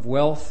blessing of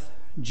wealth.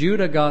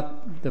 Judah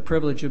got the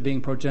privilege of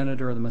being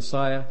progenitor of the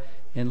Messiah,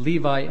 and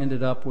Levi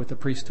ended up with the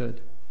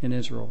priesthood in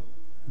Israel.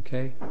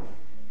 Okay?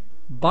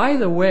 By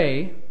the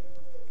way,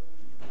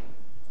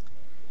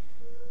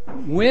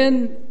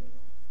 when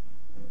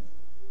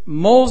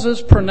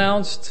Moses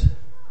pronounced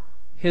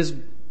his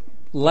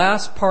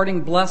last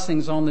parting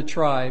blessings on the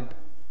tribe,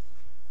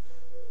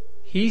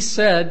 he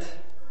said,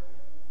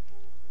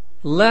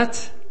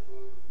 "Let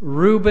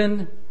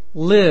Reuben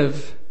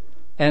live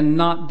and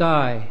not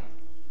die."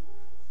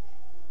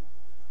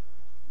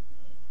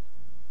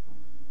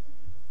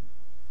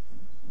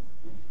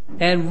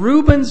 And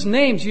Reuben's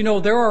names,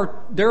 there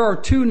are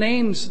two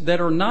names that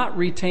are not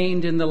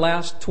retained in the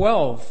last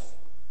 12.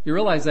 You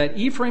realize that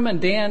Ephraim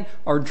and Dan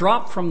are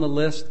dropped from the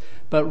list,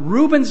 but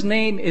Reuben's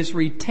name is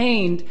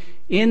retained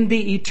in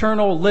the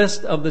eternal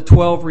list of the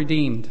 12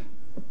 redeemed,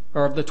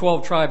 or of the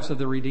 12 tribes of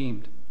the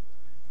redeemed.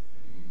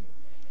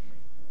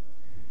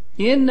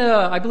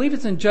 I believe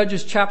it's in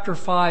Judges chapter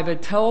 5,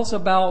 it tells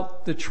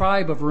about the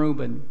tribe of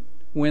Reuben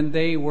when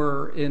they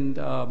were in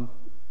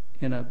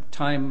a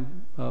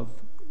time of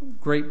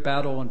great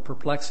battle and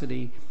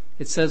perplexity.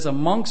 It says,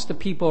 amongst the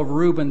people of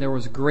Reuben there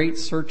was great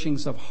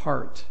searchings of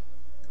heart.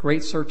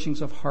 Great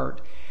searchings of heart.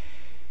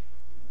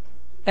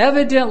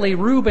 Evidently,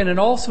 Reuben and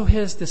also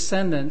his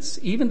descendants,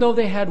 even though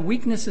they had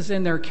weaknesses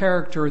in their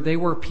character, they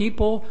were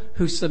people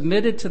who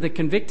submitted to the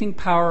convicting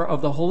power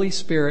of the Holy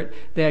Spirit.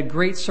 They had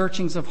great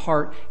searchings of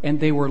heart, and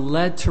they were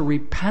led to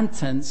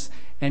repentance,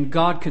 and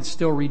God could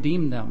still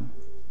redeem them.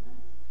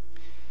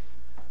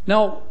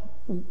 Now,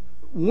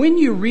 when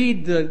you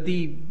read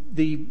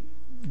the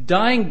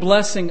dying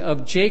blessing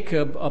of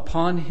Jacob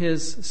upon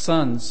his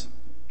sons,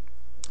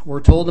 we're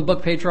told in the book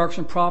of Patriarchs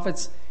and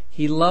Prophets,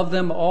 he loved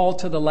them all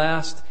to the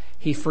last.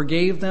 He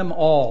forgave them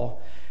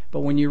all.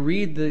 But when you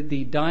read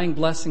the dying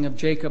blessing of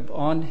Jacob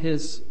on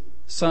his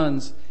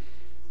sons,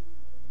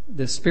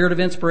 the spirit of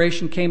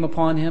inspiration came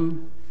upon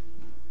him.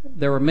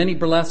 There were many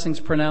blessings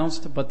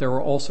pronounced, but there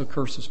were also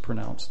curses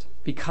pronounced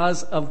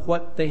because of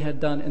what they had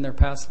done in their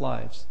past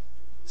lives.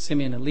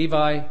 Simeon and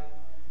Levi,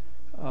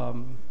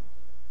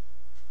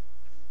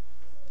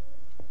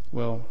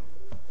 we'll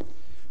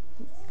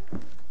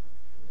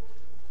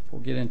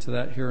get into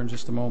that here in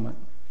just a moment.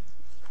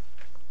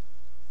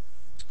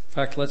 In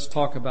fact, let's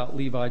talk about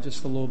Levi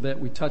just a little bit.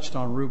 We touched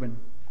on Reuben.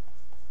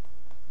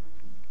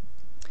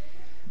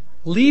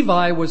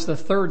 Levi was the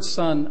third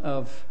son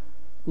of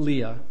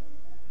Leah.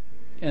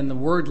 And the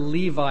word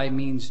Levi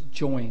means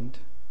joined.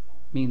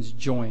 When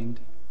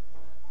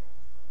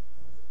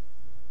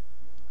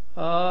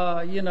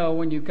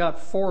you've got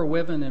 4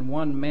 women and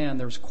 1 man,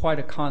 there's quite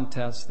a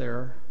contest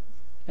there.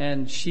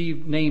 And she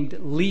named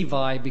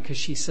Levi because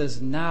she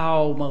says,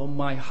 now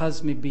my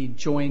husband be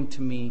joined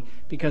to me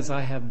because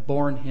I have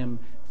borne him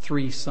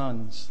 3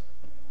 sons.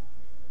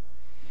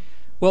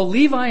 Well,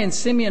 Levi and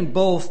Simeon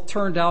both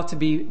turned out to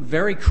be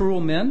very cruel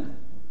men.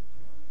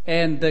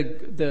 And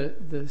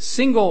the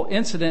single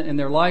incident in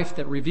their life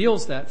that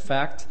reveals that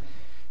fact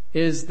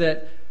is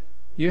that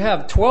you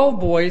have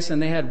 12 boys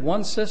and they had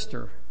 1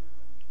 sister.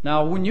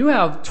 Now, when you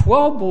have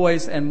 12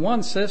 boys and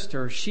 1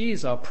 sister,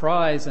 she's a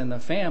prize in the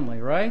family,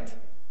 right?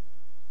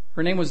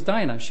 Her name was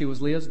Dinah. She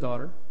was Leah's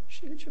daughter.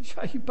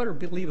 You better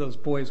believe those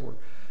boys were.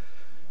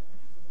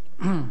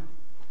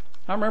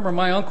 I remember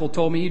my uncle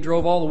told me he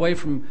drove all the way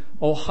from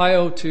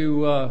Ohio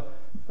to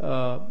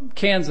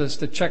Kansas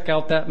to check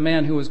out that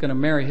man who was going to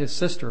marry his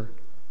sister.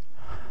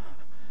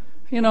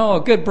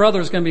 A good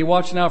brother is going to be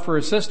watching out for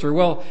his sister.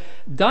 Well,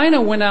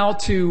 Dinah went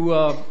out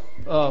to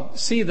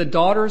see the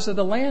daughters of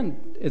the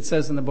land, it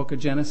says in the book of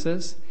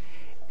Genesis.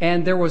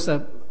 And there was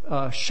a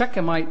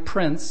Shechemite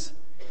prince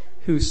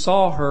who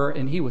saw her,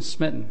 and he was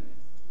smitten.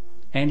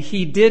 And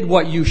he did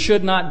what you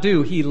should not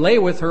do. He lay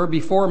with her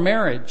before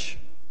marriage.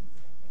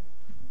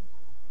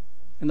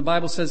 And the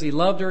Bible says he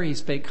loved her, he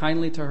spake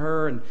kindly to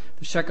her, and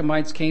the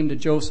Shechemites came to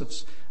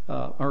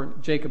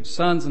Jacob's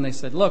sons, and they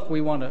said, look,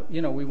 we want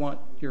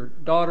your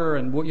daughter,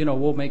 and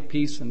we'll make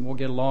peace and we'll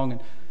get along.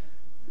 And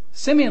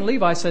Simeon and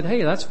Levi said,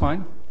 hey, that's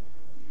fine.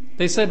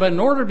 They said, but in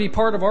order to be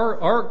part of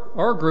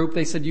our group,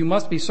 they said, you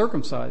must be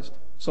circumcised.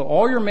 So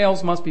all your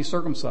males must be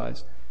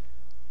circumcised.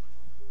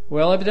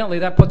 Well, evidently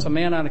that puts a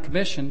man on a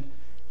commission,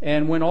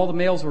 and when all the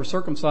males were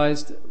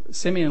circumcised,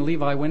 Simeon and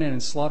Levi went in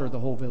and slaughtered the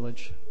whole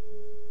village.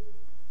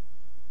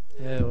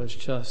 it was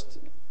just,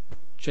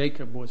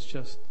 Jacob was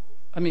just,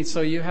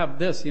 so you have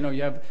this, you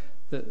have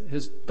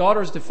his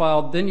daughter's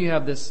defiled, then you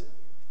have this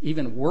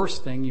even worse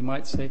thing, you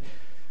might say,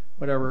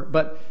 whatever.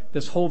 But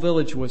this whole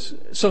village was,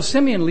 so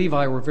Simeon and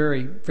Levi were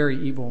very, very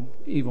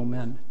evil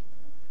men.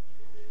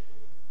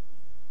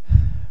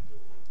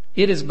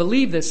 It is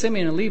believed that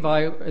Simeon and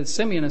Levi,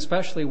 Simeon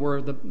especially,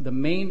 were the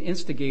main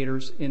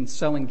instigators in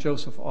selling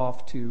Joseph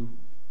off to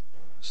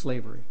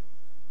slavery.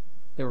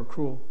 They were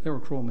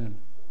cruel men.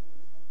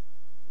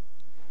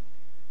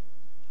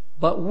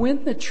 But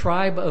when the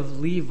tribe of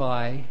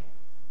Levi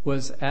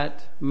was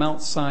at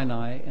Mount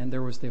Sinai and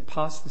there was the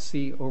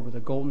apostasy over the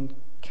golden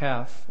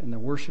calf and the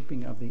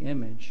worshiping of the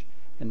image,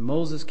 and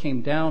Moses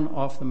came down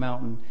off the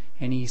mountain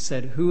and he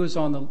said, "Who is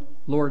on the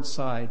Lord's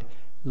side?"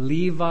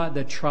 Levi,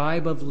 the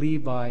tribe of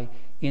Levi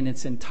in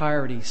its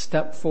entirety,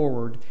 stepped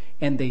forward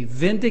and they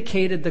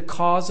vindicated the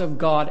cause of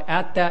God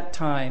at that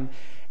time.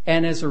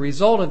 And as a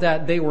result of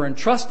that, they were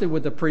entrusted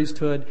with the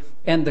priesthood,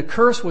 and the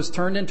curse was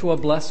turned into a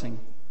blessing.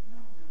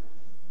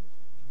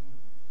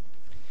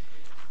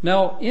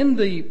 Now, in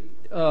the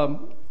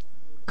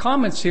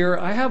comments here,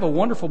 I have a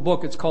wonderful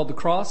book. It's called The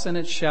Cross and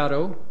Its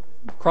Shadow.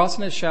 Cross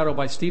and Its Shadow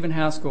by Stephen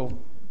Haskell.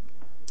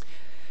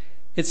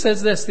 It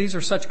says this, these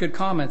are such good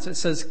comments. It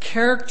says,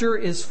 character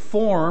is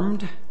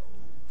formed,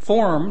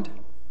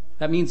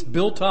 that means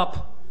built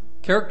up.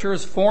 Character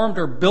is formed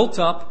or built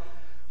up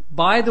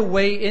by the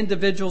way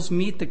individuals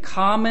meet the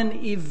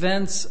common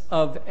events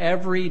of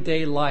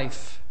everyday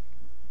life.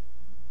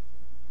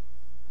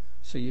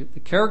 So the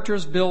character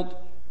is built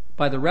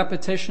by the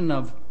repetition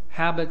of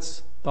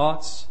habits,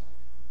 thoughts.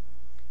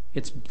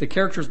 The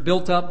character is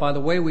built up by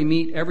the way we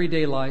meet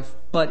everyday life,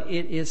 but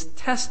it is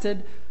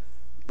tested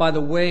by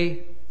the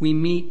way we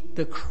meet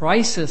the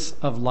crisis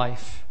of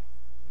life.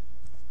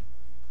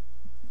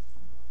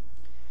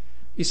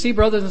 You see,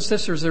 brothers and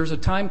sisters, there's a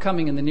time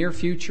coming in the near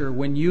future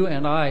when you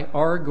and I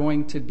are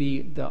going to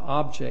be the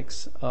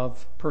objects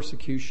of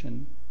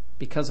persecution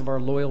because of our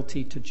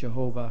loyalty to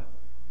Jehovah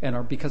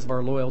and because of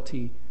our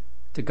loyalty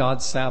to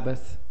God's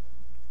Sabbath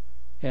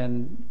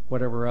and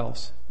whatever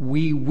else.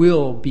 We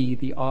will be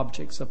the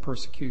objects of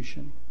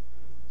persecution.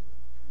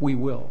 We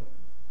will.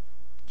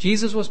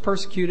 Jesus was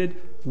persecuted.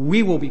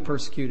 We will be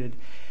persecuted.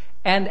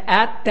 And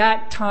at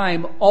that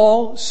time,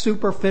 all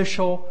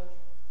superficial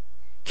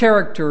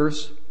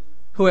characters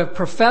who have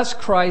professed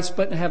Christ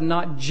but have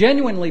not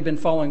genuinely been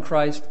following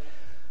Christ,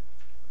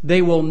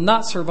 they will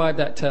not survive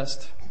that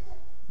test.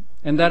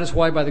 And that is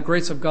why, by the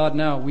grace of God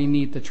now, we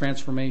need the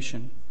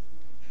transformation.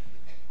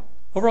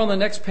 Over on the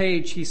next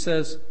page, he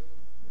says,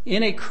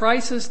 in a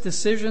crisis,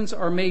 decisions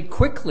are made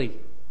quickly.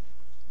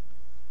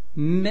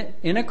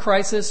 In a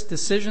crisis,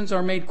 decisions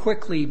are made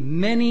quickly.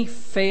 Many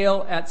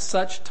fail at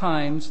such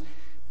times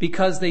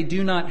because they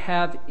do not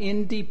have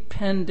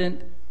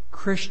independent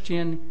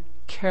Christian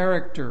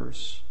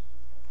characters.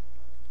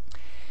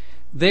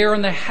 They are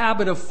in the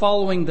habit of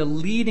following the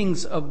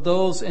leadings of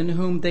those in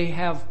whom they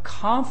have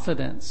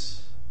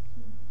confidence.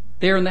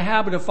 They are in the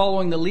habit of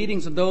following the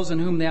leadings of those in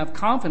whom they have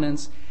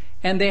confidence,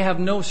 and they have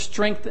no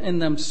strength in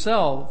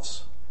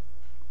themselves.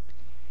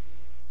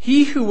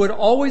 He who would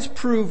always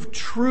prove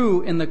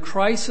true in the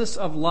crisis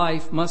of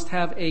life must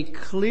have a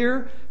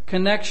clear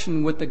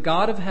connection with the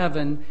God of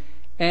heaven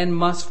and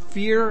must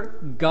fear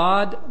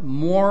God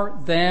more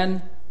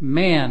than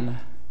man.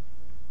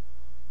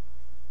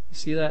 You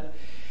see that?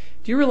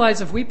 Do you realize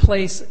if we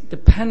place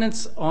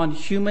dependence on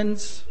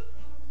humans,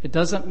 it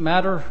doesn't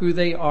matter who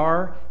they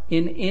are,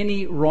 in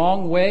any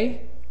wrong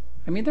way?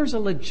 There's a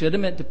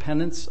legitimate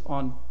dependence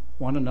on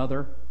one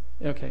another.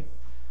 Okay.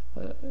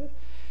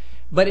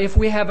 But if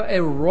we have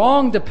a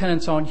wrong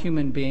dependence on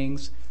human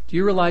beings, do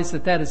you realize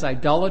that is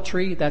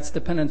idolatry? That's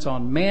dependence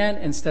on man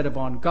instead of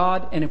on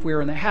God. And if we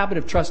are in the habit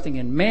of trusting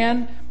in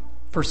man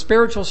for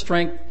spiritual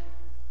strength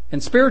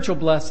and spiritual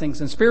blessings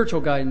and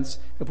spiritual guidance,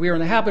 if we are in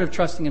the habit of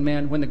trusting in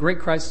man, when the great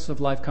crisis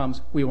of life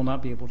comes, we will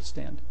not be able to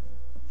stand.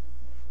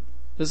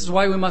 This is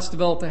why we must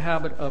develop the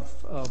habit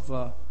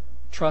of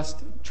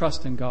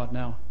trust in God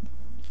now.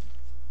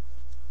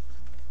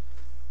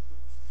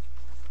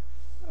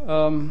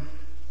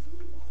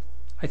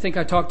 I think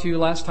I talked to you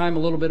last time a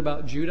little bit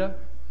about Judah.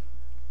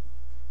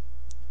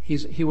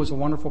 He was a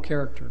wonderful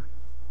character.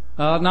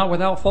 Not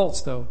without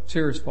faults, though.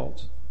 Serious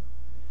faults.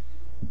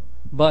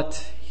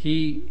 But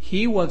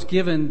he was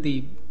given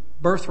the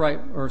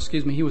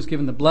he was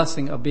given the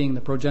blessing of being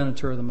the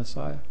progenitor of the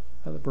Messiah.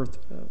 The birth,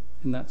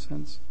 in that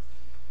sense.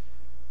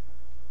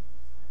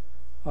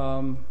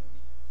 Let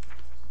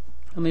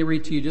me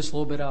read to you just a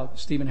little bit out of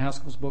Stephen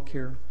Haskell's book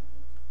here.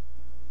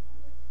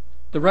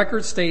 The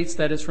record states,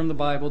 that is from the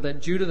Bible,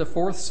 that Judah, the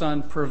fourth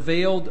son,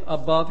 prevailed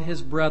above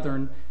his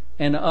brethren,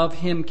 and of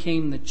him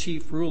came the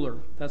chief ruler.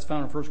 That's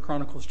found in 1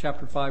 Chronicles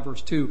chapter 5,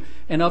 verse 2.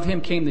 And of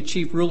him came the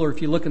chief ruler. If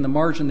you look in the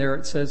margin there,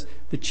 it says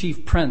the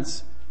chief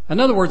prince. In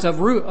other words,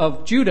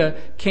 of Judah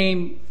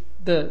came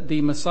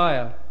the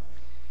Messiah.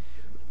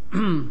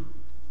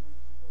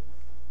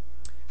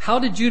 How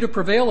did Judah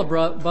prevail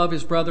above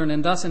his brethren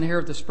and thus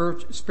inherit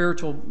the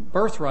spiritual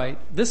birthright?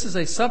 This is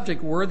a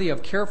subject worthy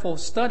of careful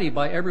study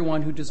by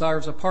everyone who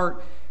desires a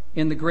part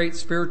in the great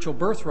spiritual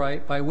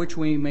birthright by which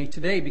we may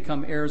today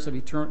become heirs of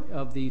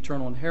the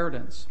eternal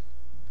inheritance.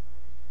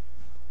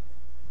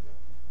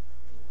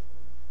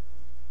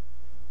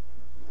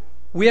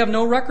 We have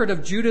no record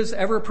of Judah's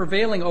ever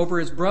prevailing over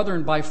his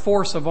brethren by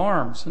force of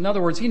arms. In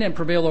other words, he didn't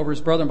prevail over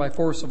his brethren by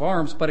force of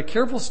arms, but a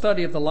careful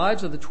study of the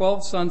lives of the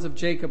 12 sons of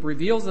Jacob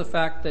reveals the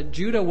fact that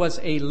Judah was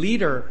a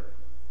leader.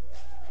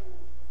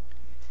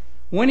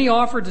 When he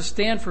offered to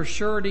stand for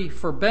surety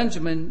for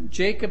Benjamin,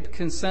 Jacob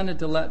consented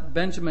to let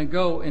Benjamin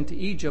go into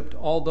Egypt,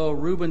 although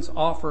Reuben's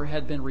offer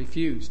had been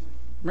refused.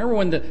 Remember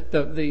when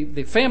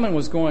the famine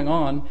was going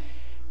on,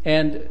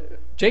 and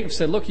Jacob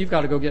said, look, you've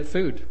got to go get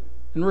food.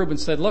 And Reuben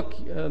said, look,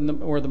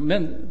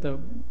 the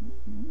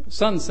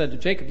sons said to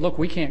Jacob, look,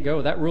 we can't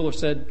go. That ruler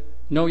said,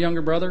 no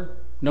younger brother,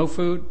 no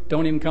food,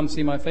 don't even come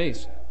see my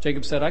face.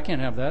 Jacob said, I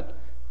can't have that.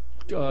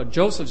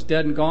 Joseph's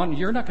dead and gone.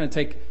 You're not going to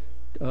take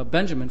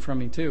Benjamin from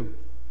me too.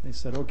 They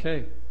said,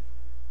 okay.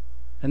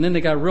 And then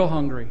they got real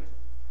hungry.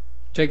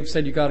 Jacob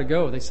said, you got to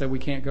go. They said, we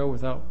can't go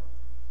without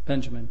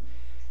Benjamin.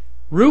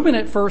 Reuben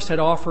at first had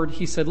offered,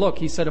 he said,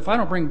 if I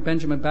don't bring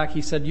Benjamin back,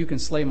 he said, you can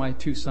slay my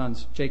 2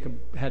 sons. Jacob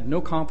had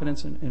no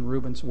confidence in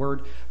Reuben's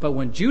word. But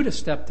when Judah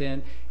stepped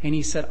in and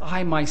he said,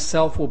 I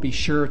myself will be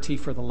surety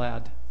for the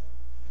lad.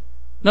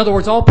 In other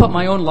words, I'll put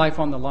my own life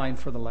on the line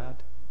for the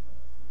lad.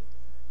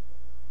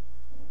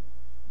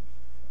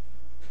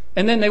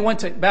 And then they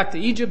went back to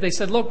Egypt. They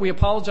said, look, we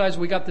apologize.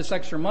 We got this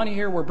extra money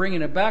here. We're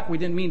bringing it back. We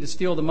didn't mean to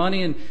steal the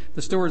money. And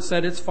the steward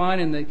said, it's fine.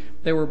 And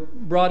they were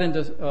brought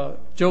into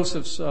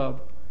Joseph's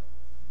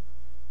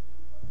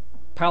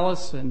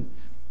palace and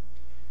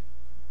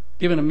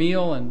given a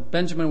meal, and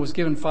Benjamin was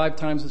given 5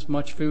 times as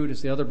much food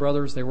as the other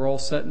brothers. They were all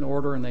set in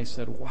order, and they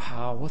said,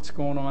 wow, what's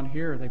going on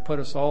here? They put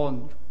us all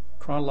in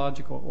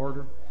chronological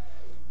order.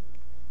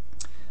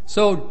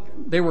 So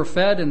they were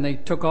fed and they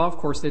took off. Of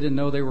course, they didn't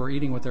know they were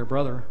eating with their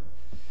brother.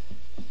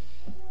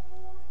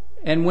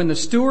 And when the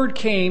steward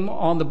came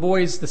on the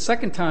boys the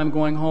second time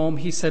going home,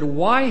 he said,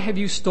 why have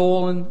you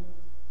stolen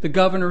the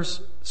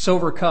governor's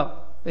silver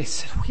cup? They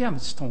said, we haven't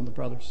stolen the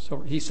brother's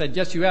silver. He said,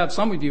 yes, you have.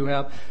 Some of you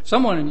have.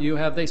 Someone of you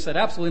have. They said,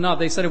 absolutely not.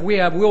 They said, if we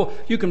have,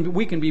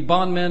 we can be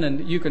bondmen,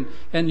 and you can,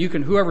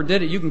 whoever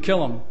did it, you can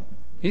kill him.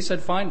 He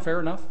said, fine, fair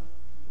enough.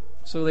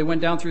 So they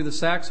went down through the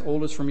sacks,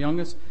 oldest from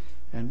youngest,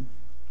 and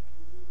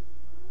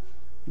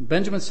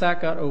Benjamin's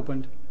sack got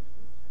opened.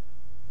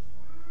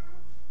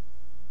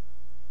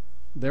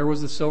 There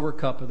was the silver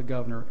cup of the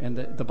governor, and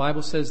the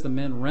Bible says the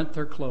men rent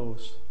their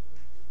clothes.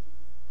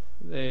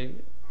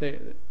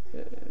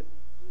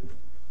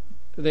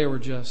 They were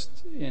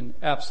just in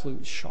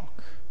absolute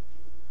shock.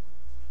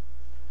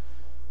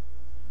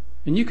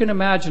 And you can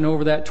imagine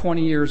over that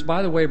 20 years,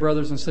 by the way,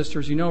 brothers and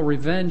sisters,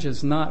 revenge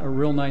is not a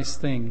real nice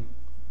thing.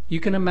 You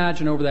can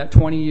imagine over that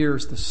 20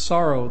 years the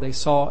sorrow they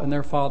saw in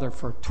their father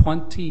for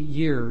 20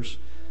 years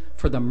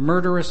for the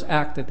murderous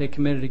act that they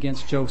committed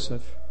against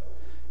Joseph.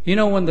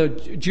 When the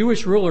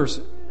Jewish rulers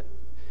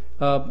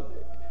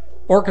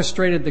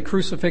orchestrated the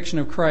crucifixion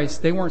of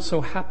Christ, they weren't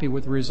so happy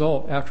with the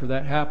result after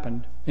that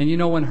happened.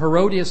 And when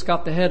Herodias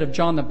got the head of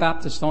John the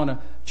Baptist on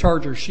a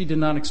charger, she did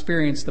not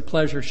experience the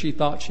pleasure she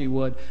thought she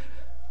would.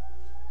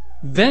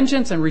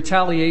 Vengeance and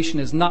retaliation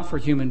is not for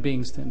human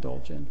beings to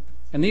indulge in.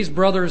 And these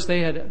brothers,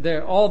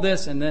 they're all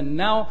this, and then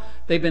now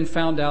they've been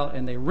found out,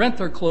 and they rent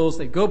their clothes,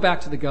 they go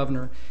back to the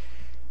governor.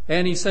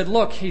 And he said,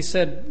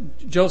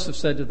 Joseph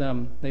said to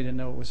them, they didn't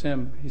know it was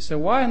him. He said,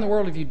 why in the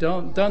world have you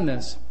done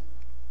this?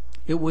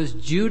 It was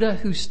Judah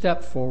who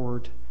stepped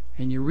forward.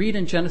 And you read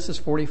in Genesis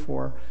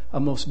 44 a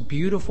most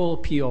beautiful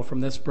appeal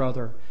from this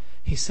brother.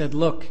 He said,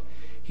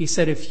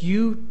 if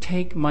you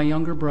take my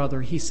younger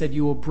brother, he said,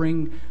 you will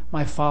bring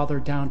my father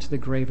down to the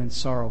grave in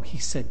sorrow. He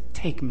said,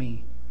 take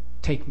me.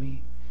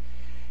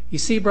 You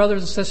see,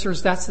 brothers and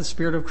sisters, that's the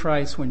Spirit of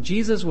Christ. When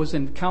Jesus was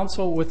in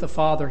counsel with the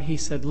Father, he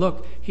said,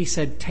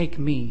 take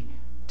me.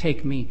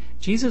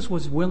 Jesus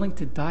was willing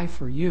to die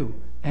for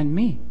you and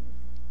me.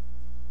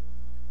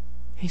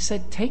 He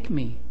said, take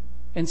me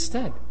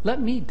instead.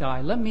 Let me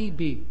die. Let me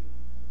be.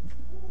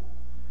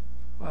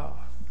 Wow.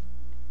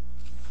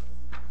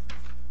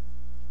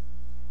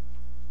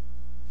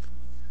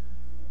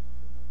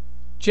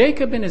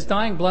 Jacob, in his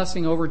dying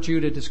blessing over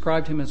Judah,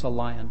 described him as a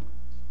lion.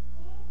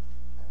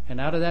 And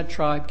out of that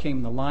tribe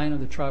came the Lion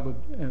of the tribe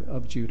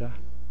of Judah.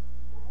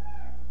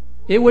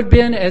 It would have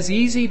been as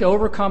easy to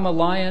overcome a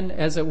lion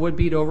as it would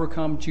be to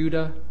overcome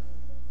Judah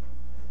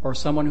or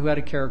someone who had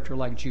a character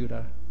like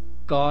Judah.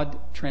 God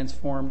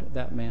transformed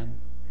that man,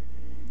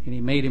 and he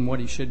made him what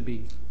he should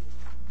be.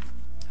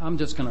 I'm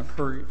just going to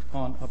hurry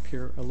on up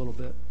here a little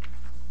bit.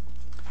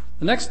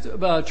 The next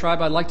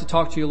tribe I'd like to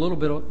talk to you a little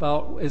bit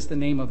about is the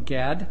name of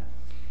Gad.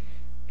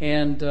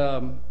 And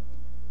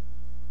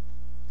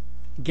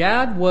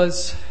Gad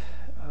was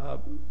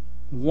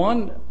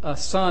a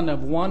son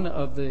of one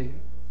of the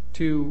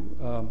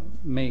 2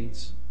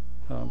 maids.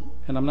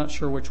 And I'm not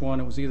sure which one.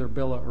 It was either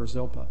Bilhah or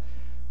Zilpah.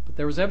 But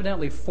there was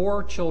evidently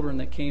 4 children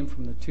that came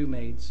from the 2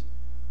 maids.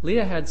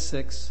 Leah had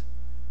 6,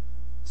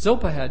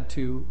 Zilpah had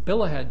 2,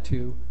 Bilhah had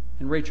 2,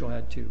 and Rachel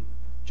had 2,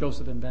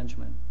 Joseph and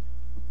Benjamin.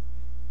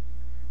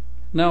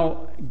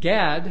 Now,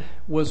 Gad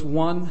was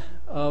one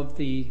of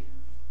the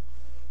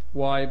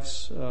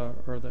wives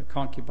or the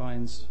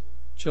concubines'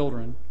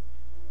 children.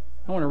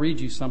 I want to read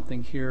you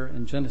something here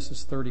in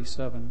Genesis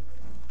 37.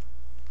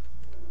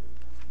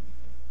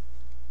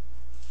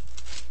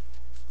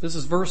 This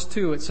is verse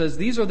 2. It says,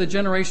 "These are the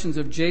generations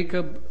of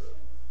Jacob.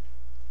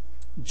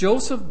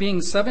 Joseph,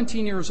 being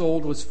 17 years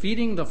old, was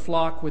feeding the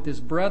flock with his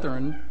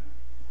brethren.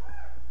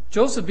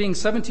 Joseph, being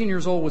 17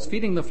 years old, was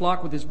feeding the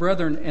flock with his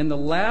brethren, and the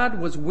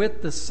lad was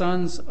with the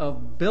sons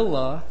of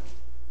Bilhah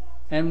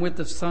and with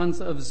the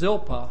sons of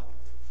Zilpah,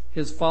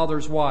 his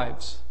father's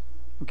wives."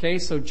 Okay,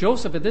 so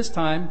Joseph at this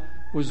time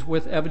was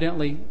with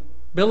evidently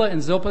Bilhah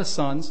and Zilpah's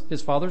sons,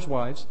 his father's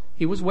wives.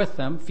 He was with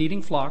them,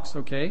 feeding flocks,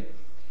 okay?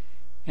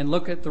 And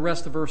look at the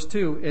rest of verse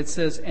 2. It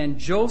says, "And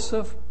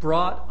Joseph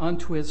brought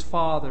unto his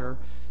father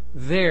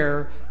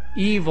their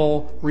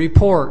evil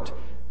report."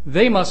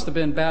 They must have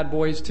been bad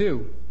boys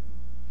too.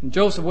 And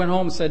Joseph went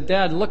home and said,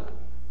 "Dad, look,"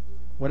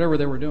 whatever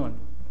they were doing.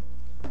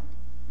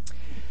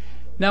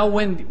 Now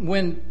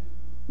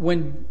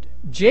when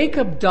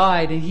Jacob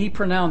died and he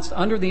pronounced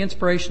under the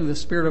inspiration of the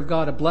Spirit of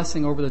God a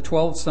blessing over the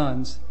 12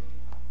 sons,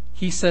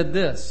 he said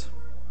this,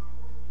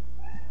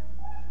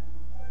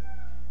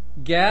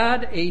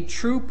 "Gad, a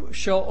troop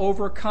shall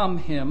overcome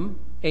him."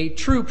 A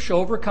troop shall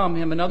overcome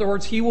him. In other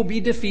words, he will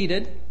be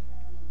defeated.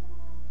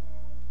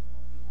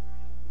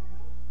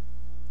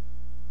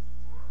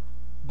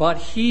 "But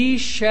he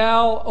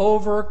shall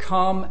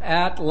overcome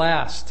at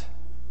last."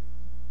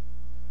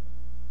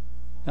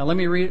 Now let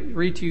me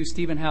read to you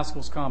Stephen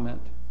Haskell's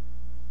comment.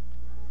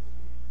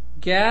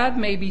 Gad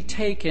may be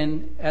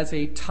taken as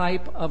a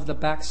type of the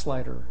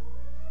backslider,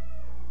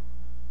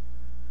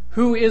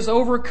 who is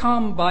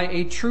overcome by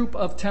a troop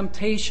of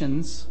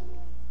temptations,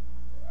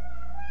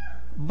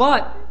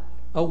 but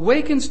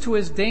awakens to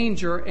his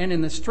danger and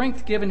in the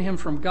strength given him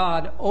from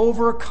God,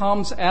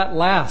 overcomes at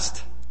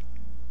last,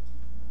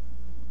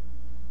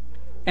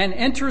 and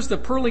enters the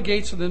pearly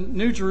gates of the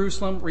New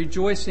Jerusalem,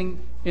 rejoicing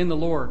in the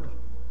Lord.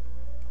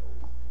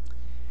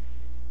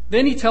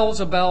 Then he tells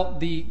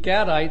about the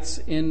Gadites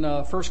in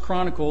 1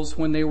 Chronicles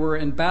when they were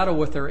in battle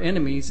with their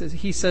enemies.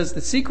 He says the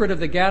secret of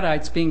the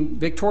Gadites being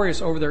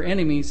victorious over their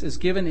enemies is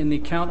given in the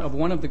account of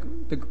one of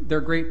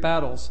their great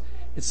battles.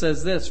 It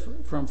says this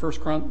from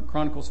 1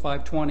 Chronicles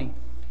 5:20.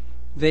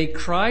 "They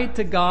cried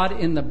to God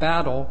in the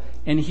battle,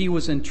 and he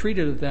was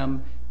entreated of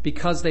them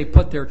because they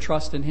put their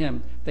trust in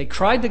him." They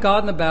cried to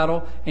God in the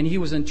battle, and he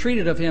was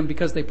entreated of him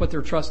because they put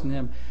their trust in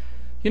him.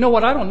 You know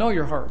what? I don't know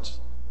your hearts.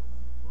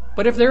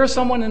 But if there is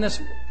someone in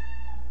this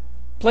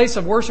place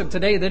of worship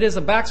today that is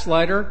a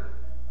backslider,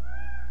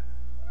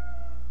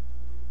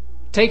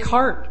 take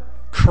heart.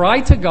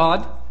 Cry to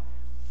God,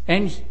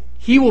 and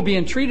he will be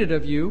entreated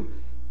of you,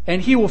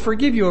 and he will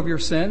forgive you of your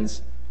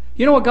sins.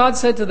 You know what God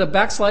said to the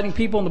backsliding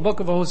people in the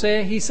book of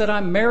Hosea? He said,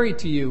 "I'm married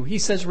to you." He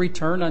says,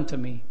 "Return unto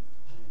me."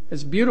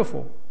 It's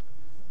beautiful.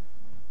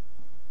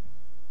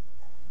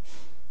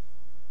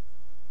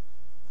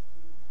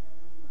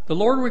 "The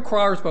Lord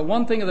requires but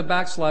one thing of the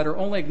backslider,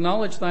 only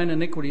acknowledge thine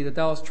iniquity, that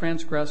thou hast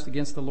transgressed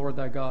against the Lord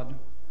thy God.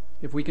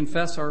 If we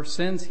confess our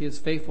sins, he is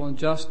faithful and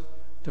just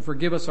to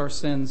forgive us our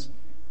sins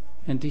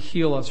and to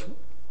heal us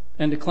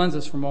and to cleanse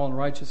us from all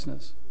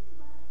unrighteousness."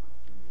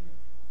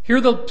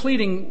 Hear the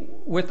pleading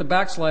with the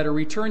backslider,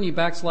 "Return ye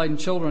backsliding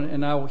children,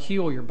 and I will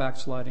heal your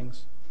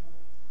backslidings."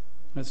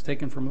 That's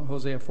taken from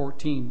Hosea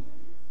 14.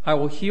 "I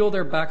will heal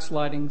their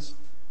backslidings.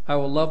 I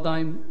will love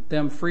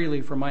them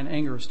freely, for mine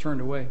anger is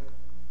turned away."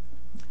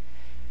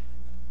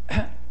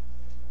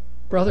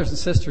 Brothers and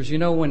sisters, you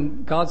know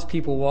when God's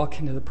people walk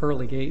into the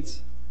pearly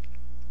gates,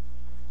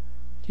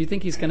 do you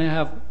think he's going to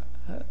have,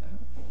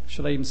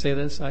 should I even say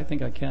this? I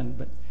think I can,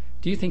 but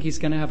do you think he's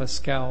going to have a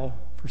scowl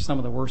for some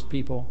of the worst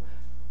people?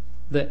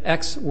 The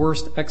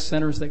worst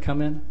ex-sinners that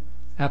come in?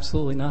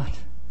 Absolutely not.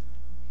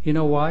 You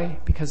know why?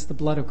 Because the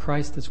blood of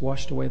Christ has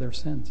washed away their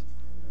sins.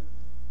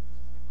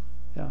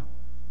 Yeah.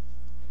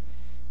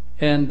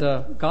 And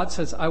God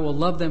says, "I will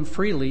love them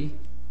freely,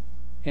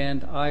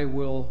 and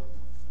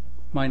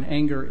mine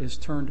anger is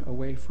turned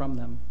away from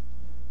them."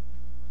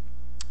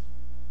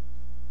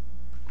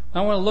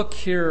 I want to look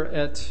here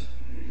at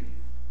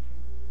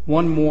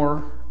one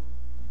more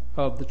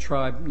of the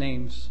tribe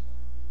names.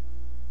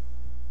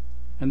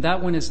 And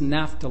that one is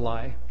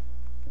Naphtali.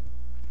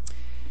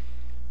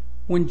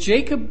 When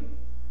Jacob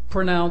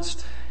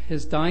pronounced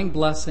his dying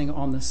blessing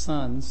on the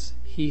sons,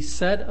 he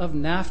said of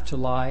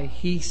Naphtali,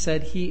 he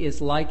said he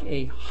is like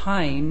a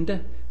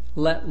hind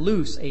let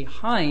loose. A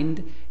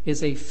hind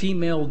is a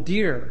female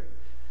deer.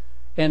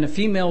 And a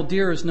female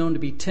deer is known to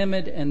be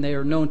timid, and they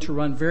are known to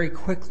run very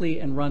quickly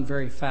and run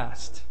very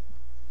fast.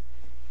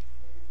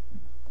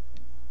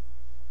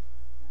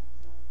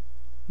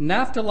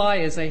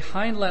 Naphtali is a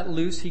hind let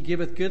loose, he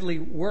giveth goodly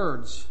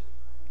words.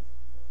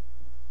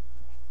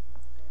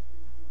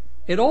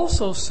 It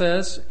also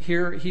says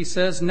here, he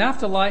says,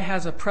 Naphtali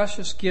has a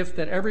precious gift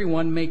that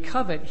everyone may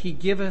covet. He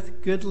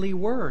giveth goodly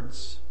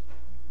words.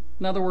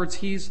 In other words,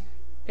 he's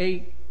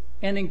an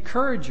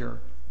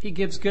encourager. He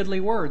gives goodly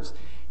words.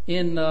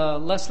 In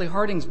Leslie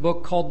Harding's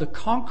book called The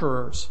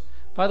Conquerors.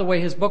 By the way,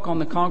 his book on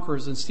the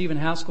Conquerors and Stephen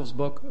Haskell's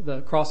book,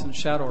 The Cross and the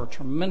Shadow, are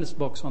tremendous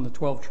books on the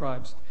 12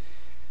 tribes.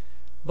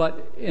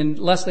 But in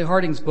Leslie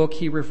Harding's book,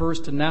 he refers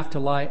to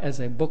Naphtali as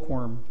a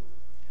bookworm.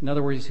 In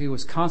other words, he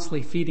was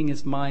constantly feeding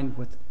his mind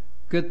with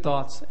good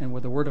thoughts and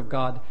with the Word of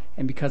God,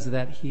 and because of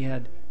that, he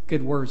had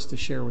good words to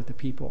share with the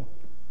people.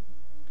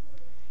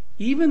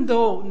 Even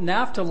though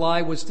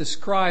Naphtali was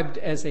described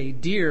as a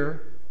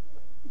deer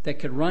that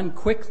could run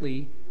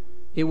quickly,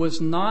 it was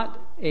not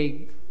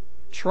a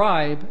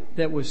tribe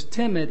that was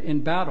timid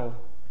in battle.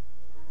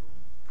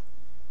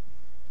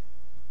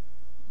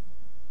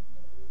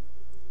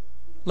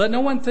 Let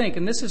no one think,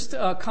 and this is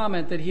a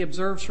comment that he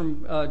observes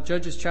from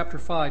Judges chapter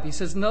 5. He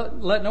says,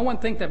 let no one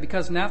think that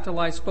because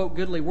Naphtali spoke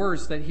goodly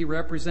words that he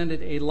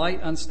represented a light,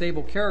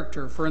 unstable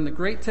character. For in the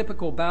great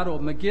typical battle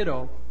of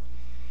Megiddo.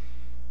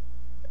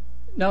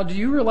 Now, do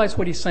you realize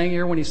what he's saying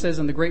here when he says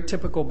in the great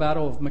typical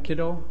battle of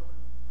Megiddo?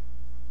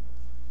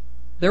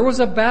 There was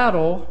a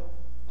battle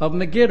of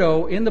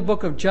Megiddo in the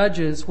book of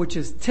Judges, which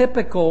is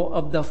typical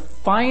of the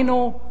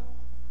final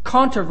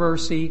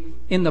controversy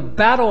in the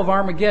battle of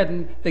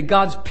Armageddon that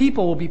God's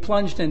people will be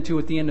plunged into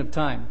at the end of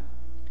time.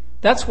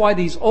 That's why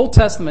these Old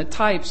Testament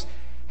types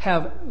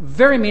have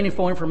very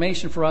meaningful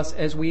information for us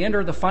as we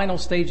enter the final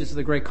stages of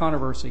the great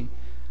controversy.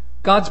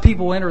 God's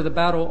people will enter the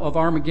battle of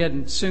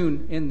Armageddon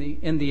soon in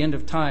the end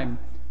of time.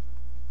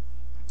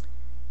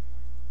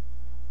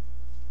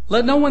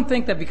 Let no one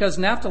think that because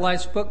Naphtali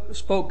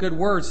spoke good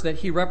words that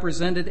he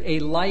represented a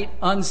light,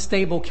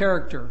 unstable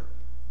character.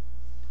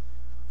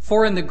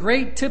 For in the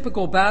great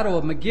typical battle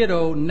of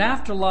Megiddo,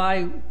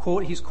 Naphtali,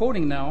 he's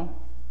quoting now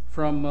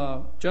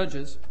from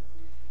Judges,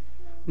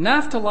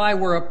 Naphtali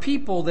were a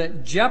people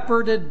that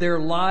jeoparded their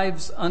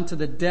lives unto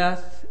the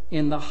death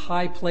in the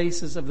high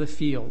places of the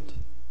field.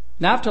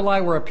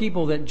 Naphtali were a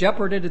people that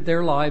jeoparded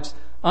their lives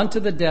unto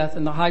the death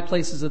in the high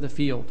places of the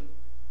field.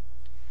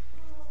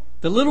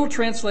 The literal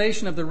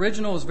translation of the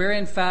original is very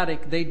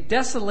emphatic. They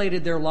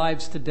desolated their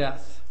lives to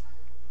death.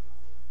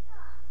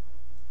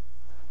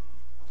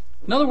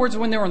 In other words,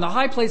 when they were in the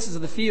high places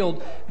of the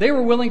field, they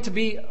were willing to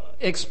be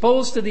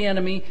exposed to the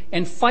enemy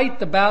and fight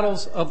the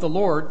battles of the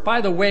Lord.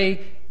 By the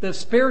way, the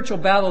spiritual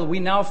battle that we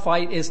now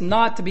fight is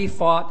not to be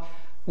fought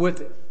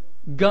with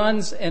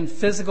guns and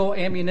physical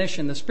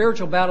ammunition. The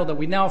spiritual battle that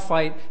we now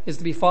fight is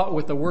to be fought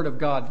with the Word of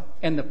God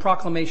and the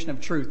proclamation of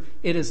truth.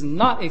 It is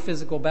not a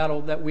physical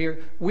battle that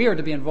we are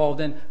to be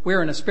involved in.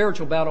 We're in a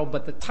spiritual battle,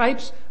 but the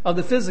types of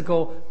the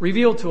physical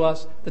reveal to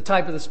us the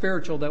type of the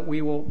spiritual that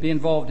we will be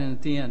involved in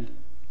at the end.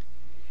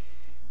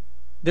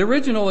 The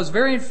original is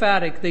very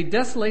emphatic. They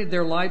desolated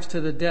their lives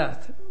to the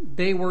death.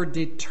 They were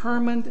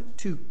determined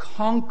to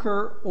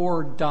conquer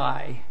or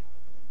die.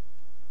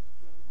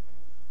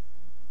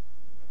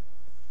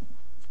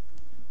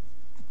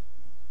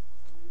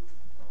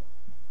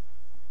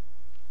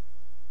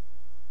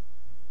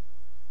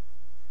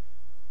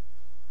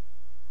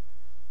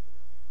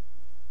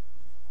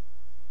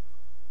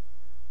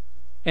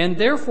 And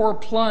therefore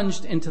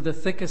plunged into the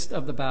thickest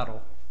of the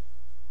battle.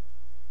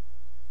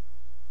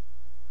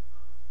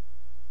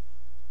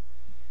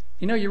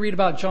 You know, you read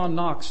about John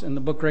Knox in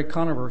the book Great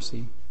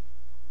Controversy.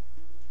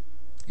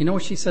 You know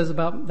what she says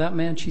about that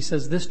man? She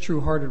says, this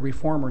true-hearted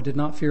reformer did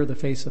not fear the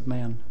face of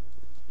man.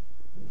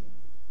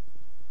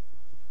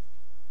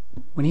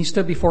 When he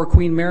stood before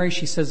Queen Mary,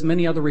 she says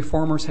many other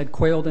reformers had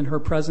quailed in her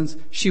presence.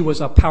 She was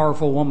a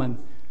powerful woman.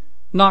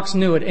 Knox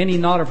knew at any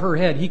nod of her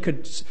head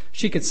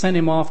she could send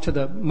him off to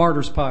the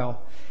martyr's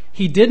pile.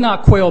 He did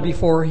not quail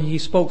before he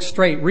spoke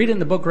straight. Read it in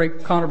the book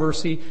Great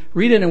Controversy.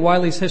 Read it in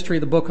Wiley's History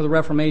of the Book of the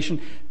Reformation.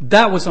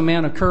 That was a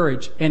man of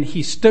courage, and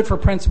he stood for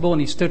principle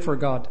and he stood for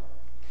God.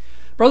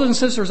 Brothers and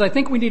sisters, I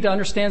think we need to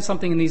understand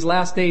something in these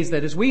last days,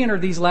 that as we enter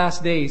these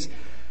last days,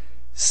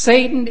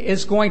 Satan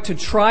is going to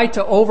try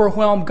to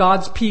overwhelm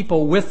God's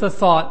people with the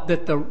thought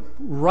that the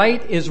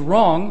right is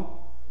wrong.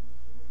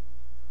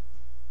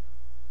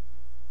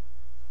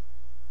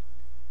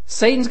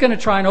 Satan's going to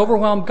try and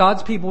overwhelm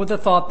God's people with the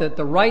thought that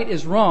the right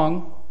is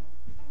wrong.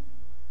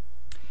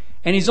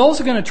 And he's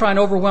also going to try and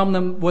overwhelm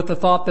them with the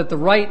thought that the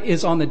right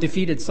is on the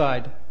defeated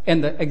side.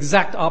 And the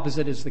exact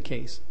opposite is the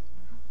case.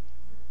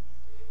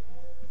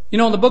 You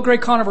know, in the book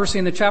Great Controversy,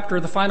 in the chapter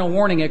of the final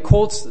warning, it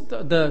quotes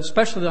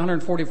especially the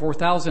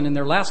 144,000 in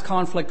their last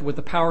conflict with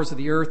the powers of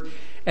the earth.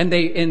 And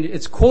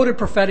it's quoted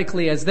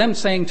prophetically as them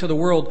saying to the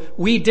world,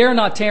 we dare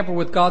not tamper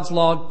with God's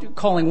law,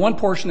 calling one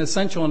portion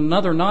essential and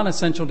another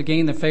non-essential to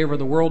gain the favor of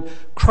the world.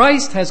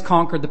 Christ has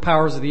conquered the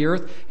powers of the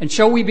earth, and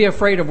shall we be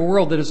afraid of a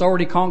world that is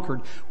already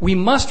conquered? We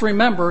must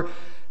remember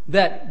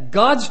that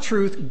God's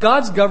truth,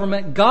 God's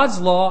government,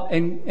 God's law,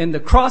 and the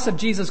cross of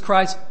Jesus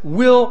Christ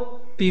will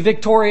be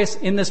victorious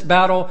in this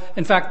battle.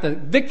 In fact, the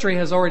victory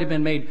has already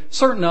been made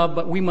certain of,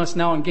 but we must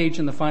now engage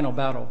in the final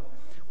battle.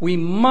 We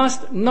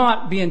must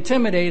not be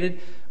intimidated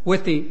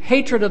with the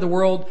hatred of the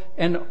world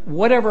and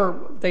whatever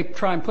they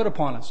try and put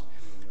upon us.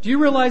 Do you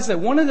realize that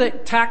one of the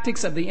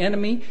tactics of the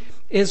enemy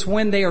is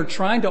when they are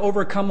trying to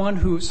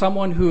overcome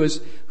someone who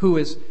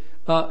is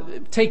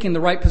taking the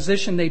right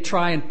position, they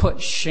try and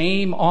put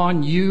shame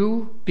on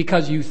you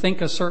because you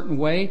think a certain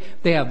way.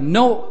 They have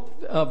no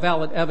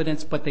valid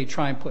evidence, but they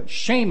try and put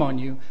shame on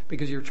you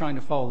because you're trying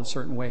to follow a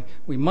certain way.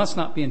 We must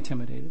not be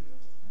intimidated.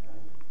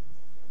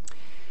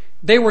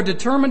 They were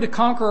determined to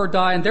conquer or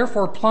die and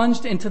therefore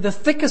plunged into the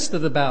thickest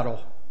of the battle.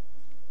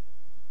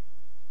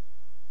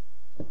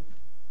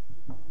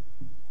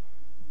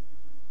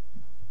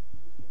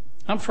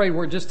 I'm afraid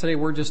we're just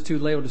too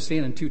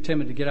Laodicean and too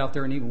timid to get out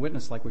there and even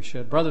witness like we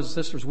should. Brothers and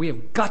sisters, we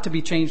have got to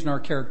be changed in our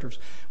characters.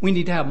 We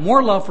need to have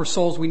more love for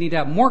souls. We need to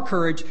have more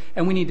courage,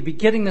 and we need to be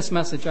getting this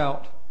message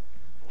out.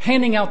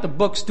 Handing out the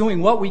books,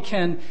 doing what we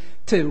can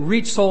to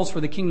reach souls for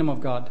the kingdom of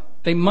God.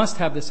 They must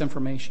have this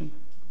information.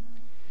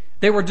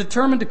 They were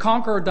determined to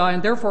conquer or die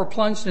and therefore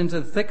plunged into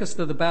the thickest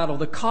of the battle.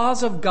 The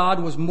cause of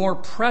God was more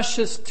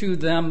precious to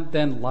them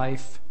than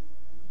life.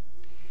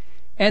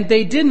 And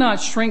they did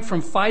not shrink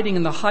from fighting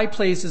in the high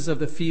places of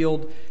the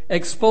field,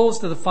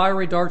 exposed to the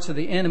fiery darts of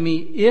the enemy,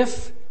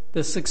 if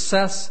the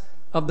success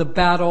of the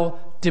battle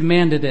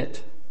demanded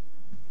it.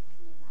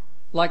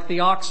 Like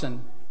the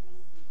oxen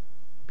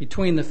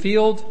between the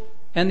field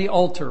and the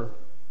altar,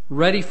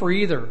 ready for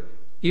either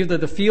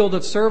the field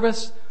of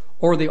service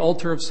or the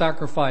altar of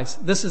sacrifice.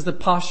 This is the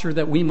posture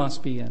that we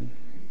must be in.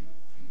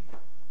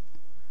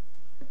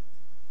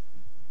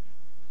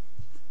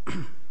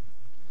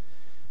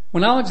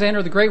 When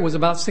Alexander the Great was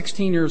about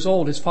 16 years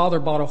old, his father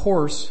bought a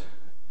horse.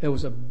 It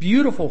was a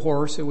beautiful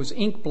horse. It was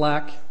ink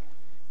black,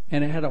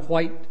 and it had a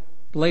white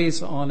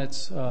blaze on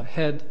its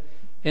head.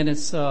 And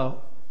its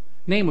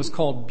name was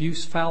called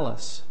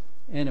Bucephalus.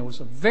 And it was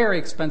a very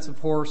expensive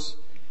horse.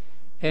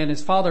 And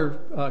his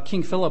father,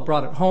 King Philip,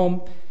 brought it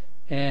home,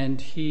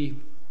 and he,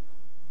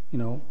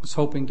 was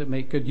hoping to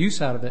make good use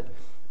out of it.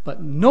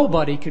 But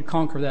nobody could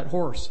conquer that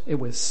horse. It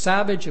was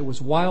savage. It was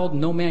wild.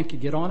 No man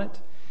could get on it.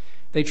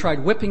 They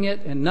tried whipping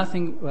it, and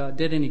nothing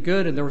did any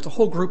good. And there was a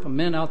whole group of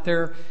men out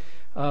there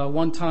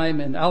one time,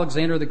 and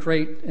Alexander the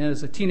Great,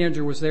 as a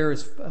teenager, was there.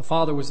 His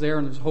father was there,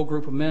 and there was a whole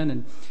group of men.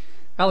 And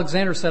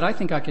Alexander said, "I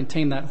think I can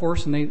tame that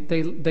horse." And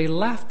they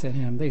laughed at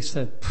him. They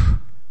said,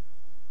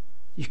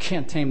 "You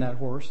can't tame that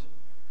horse."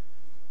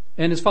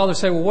 And his father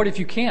said, "Well, what if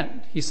you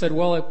can't?" He said,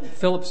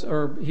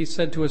 he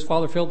said to his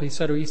father Philip, he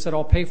said,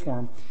 "I'll pay for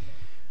him."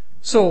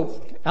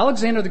 So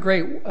Alexander the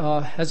Great,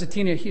 as a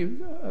teenager,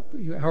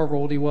 however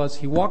old he was,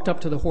 he walked up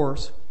to the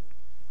horse.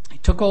 He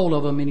took hold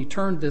of him, and he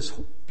turned this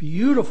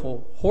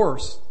beautiful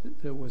horse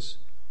that was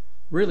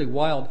really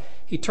wild.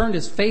 He turned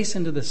his face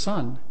into the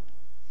sun,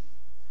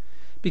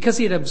 because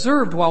he had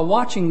observed while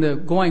watching the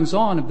goings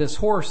on of this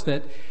horse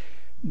that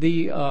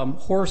the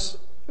horse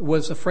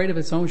was afraid of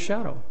its own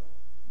shadow.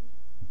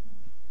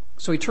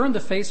 So he turned the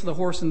face of the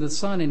horse into the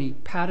sun, and he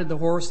patted the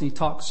horse, and he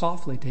talked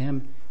softly to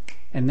him.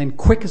 And then,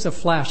 quick as a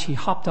flash, he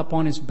hopped up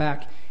on his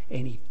back,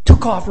 and he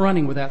took off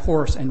running with that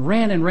horse, and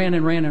ran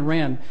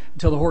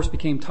until the horse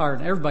became tired.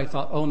 And everybody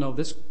thought, "Oh no,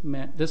 this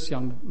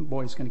young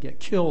boy is going to get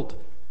killed."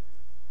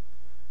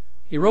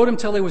 He rode him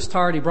till he was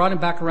tired. He brought him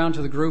back around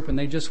to the group, and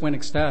they just went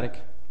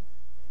ecstatic.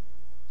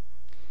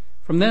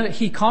 From then,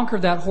 he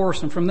conquered that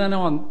horse, and from then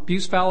on,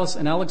 Bucephalus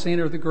and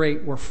Alexander the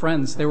Great were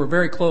friends. They were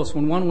very close.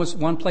 When one was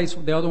one place,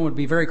 the other one would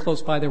be very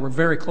close by. They were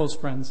very close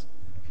friends.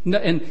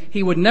 And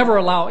he would never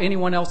allow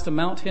anyone else to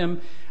mount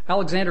him.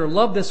 Alexander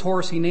loved this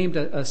horse. He named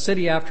a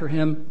city after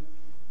him.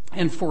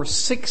 And for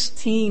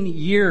 16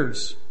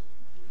 years,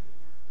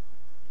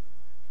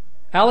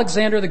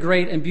 Alexander the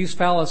Great and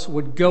Bucephalus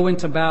would go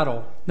into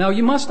battle. Now,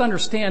 you must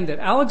understand that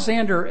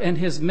Alexander and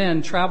his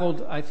men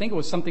traveled, I think it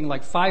was something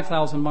like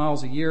 5,000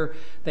 miles a year.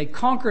 They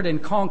conquered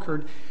and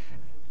conquered.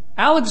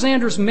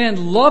 Alexander's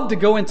men loved to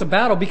go into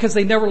battle because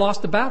they never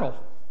lost a battle.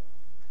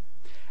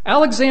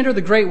 Alexander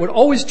the Great would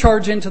always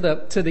charge into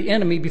the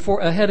enemy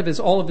ahead of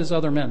all of his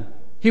other men.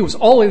 He was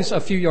always a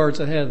few yards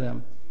ahead of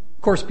them.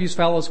 Of course,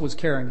 Bucephalus was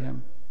carrying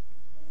him.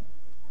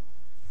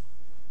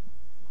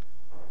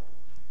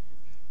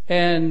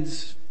 And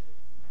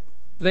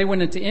they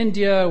went into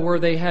India, where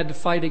they had to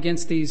fight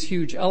against these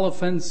huge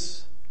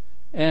elephants.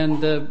 And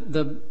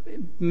the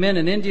men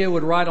in India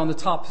would ride on the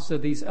tops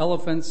of these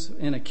elephants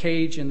in a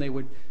cage, and they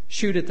would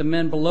shoot at the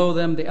men below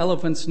them. The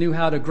elephants knew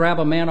how to grab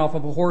a man off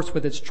of a horse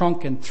with its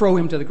trunk and throw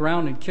him to the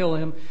ground and kill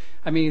him.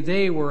 I mean,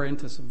 they were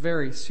into some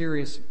very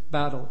serious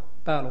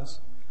battles.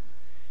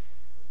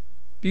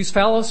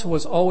 Bucephalus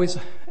was always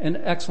an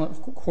excellent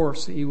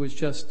horse.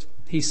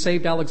 He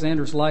saved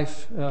Alexander's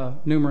life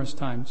numerous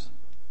times.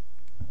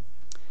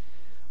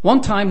 One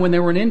time when they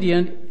were in India,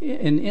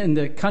 in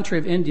the country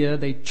of India,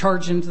 they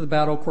charged into the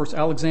battle. Of course,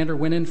 Alexander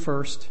went in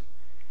first.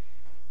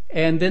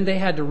 And then they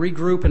had to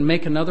regroup and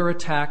make another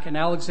attack. And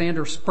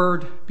Alexander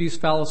spurred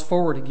Bucephalus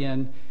forward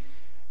again.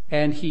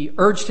 And he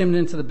urged him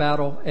into the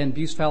battle. And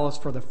Bucephalus,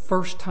 for the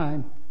first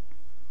time,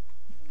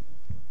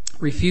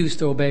 refused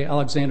to obey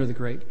Alexander the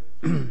Great.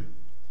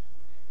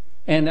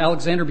 And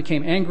Alexander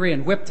became angry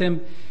and whipped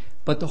him.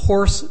 But the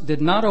horse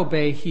did not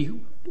obey. He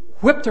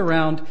whipped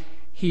around.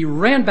 He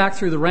ran back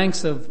through the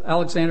ranks of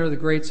Alexander the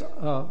Great's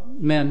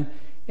men,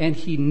 and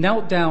he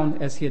knelt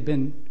down as he had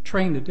been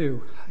trained to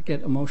do. I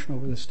get emotional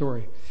over this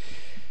story.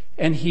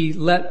 And he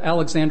let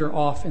Alexander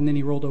off, and then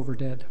he rolled over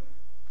dead.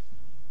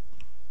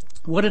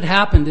 What had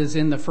happened is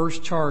in the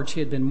first charge, he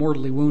had been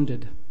mortally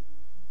wounded.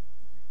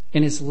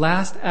 And his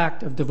last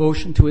act of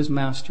devotion to his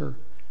master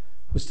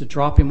was to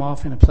drop him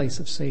off in a place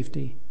of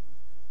safety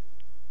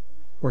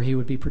where he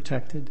would be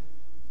protected.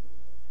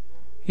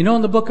 You know,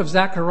 in the book of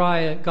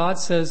Zechariah, God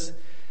says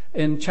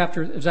in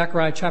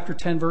Zechariah chapter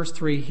 10, verse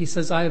 3, he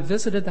says, I have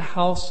visited the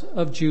house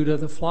of Judah,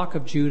 the flock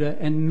of Judah,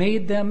 and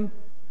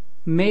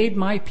made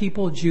my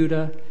people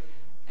Judah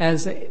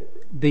as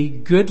the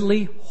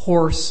goodly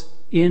horse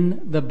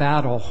in the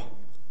battle.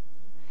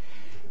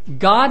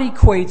 God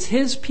equates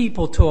his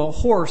people to a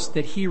horse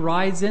that he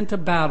rides into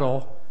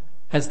battle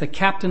as the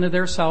captain of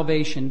their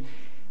salvation.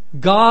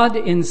 God,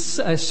 in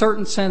a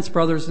certain sense,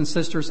 brothers and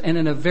sisters, and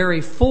in a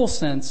very full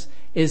sense,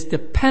 is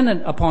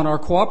dependent upon our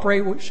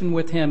cooperation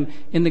with him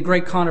in the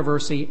great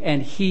controversy,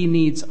 and he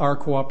needs our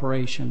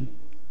cooperation.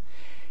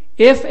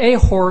 If a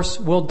horse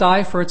will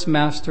die for its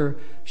master,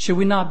 should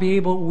we not be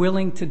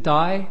willing to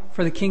die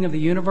for the King of the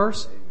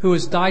universe, who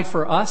has died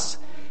for us,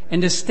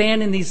 and to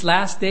stand in these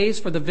last days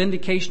for the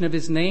vindication of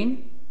his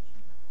name?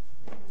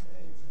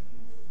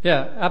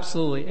 Yeah,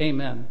 absolutely.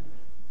 Amen.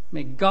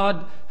 May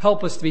God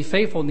help us to be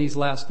faithful in these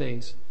last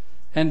days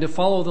and to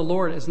follow the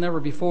Lord as never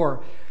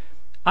before.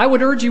 I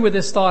would urge you with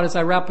this thought as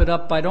I wrap it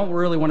up. I don't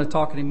really want to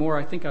talk anymore.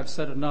 I think I've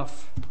said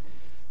enough.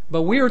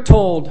 But we are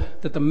told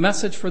that the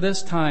message for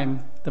this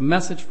time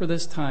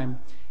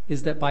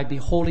is that by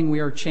beholding we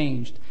are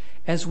changed.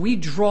 As we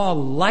draw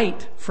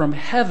light from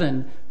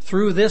heaven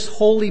through this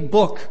holy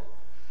book,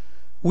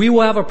 we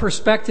will have a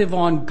perspective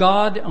on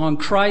God, on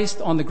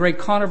Christ, on the great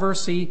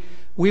controversy.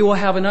 We will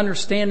have an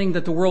understanding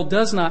that the world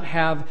does not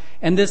have,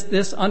 and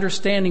this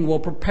understanding will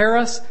prepare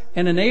us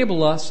and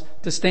enable us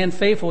to stand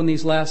faithful in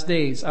these last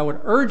days. I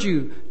would urge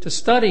you to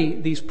study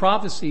these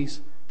prophecies,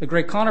 the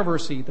great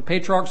controversy, the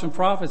patriarchs and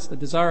prophets, the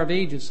desire of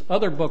ages,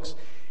 other books,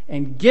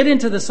 and get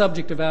into the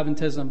subject of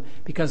Adventism,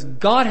 because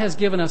God has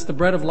given us the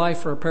bread of life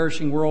for a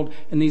perishing world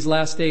in these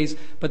last days.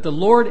 But the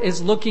Lord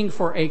is looking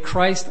for a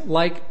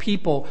Christ-like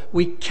people.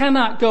 We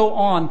cannot go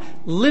on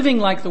living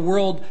like the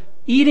world,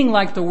 eating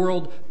like the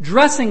world,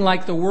 dressing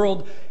like the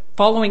world,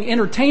 following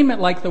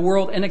entertainment like the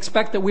world, and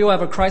expect that we will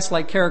have a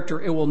Christ-like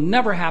character. It will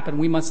never happen.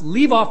 We must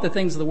leave off the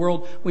things of the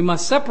world. We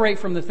must separate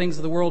from the things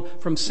of the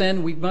world, from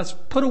sin. We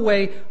must put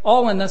away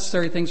all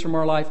unnecessary things from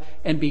our life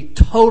and be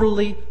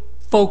totally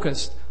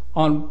focused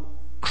on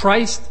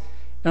Christ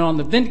and on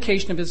the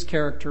vindication of his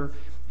character.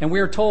 And we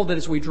are told that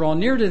as we draw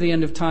near to the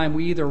end of time,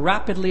 we either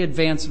rapidly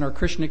advance in our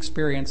Christian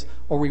experience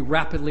or we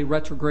rapidly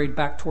retrograde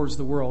back towards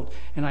the world.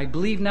 And I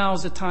believe now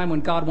is the time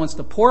when God wants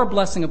to pour a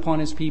blessing upon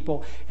his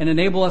people and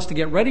enable us to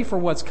get ready for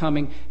what's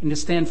coming and to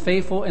stand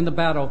faithful in the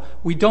battle.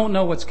 We don't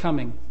know what's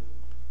coming.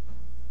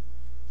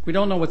 We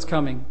don't know what's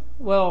coming.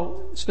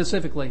 Well,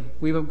 specifically,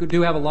 we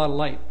do have a lot of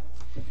light.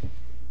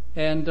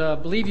 And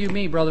believe you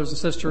me, brothers and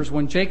sisters,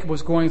 when Jacob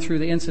was going through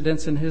the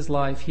incidents in his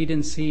life, he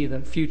didn't see the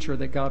future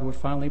that God would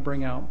finally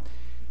bring out.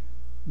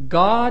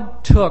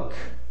 God took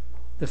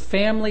the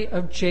family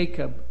of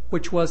Jacob,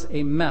 which was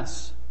a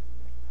mess,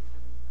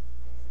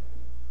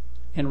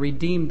 and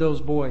redeemed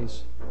those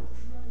boys.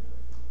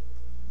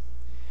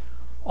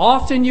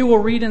 Often you will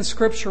read in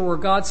Scripture where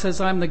God says,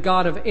 I'm the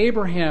God of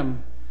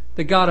Abraham,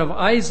 the God of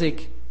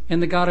Isaac,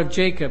 and the God of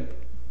Jacob.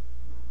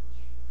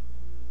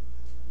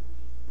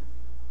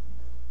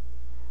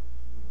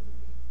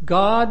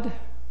 God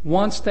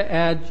wants to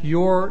add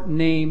your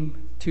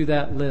name to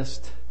that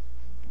list.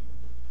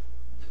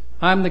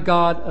 I'm the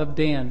God of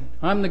Dan.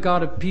 I'm the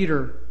God of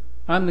Peter.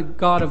 I'm the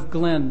God of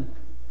Glenn.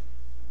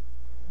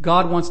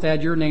 God wants to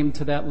add your name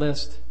to that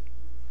list.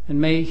 And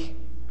may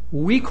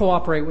we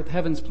cooperate with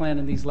heaven's plan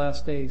in these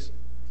last days.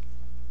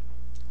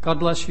 God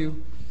bless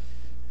you.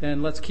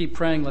 And let's keep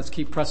praying. Let's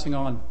keep pressing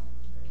on.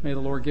 May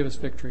the Lord give us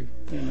victory.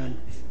 Amen.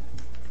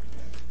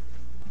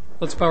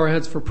 Let's bow our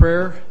heads for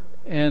prayer.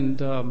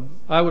 And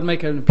I would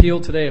make an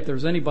appeal today, if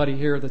there's anybody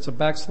here that's a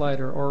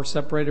backslider or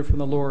separated from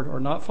the Lord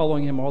or not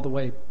following him all the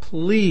way,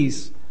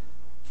 please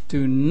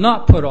do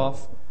not put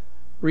off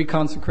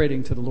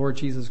reconsecrating to the Lord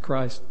Jesus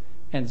Christ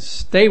and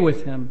stay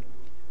with him.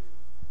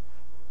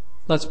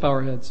 Let's bow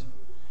our heads.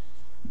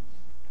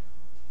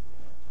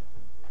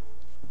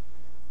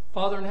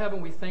 Father in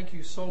heaven, we thank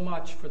you so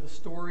much for the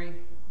story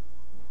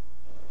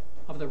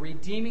of the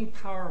redeeming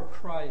power of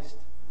Christ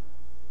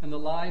and the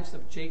lives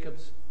of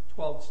Jacob's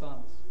 12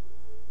 sons.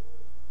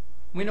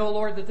 We know,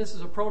 Lord, that this is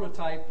a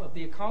prototype of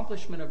the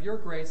accomplishment of your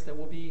grace that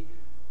will be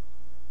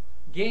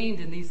gained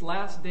in these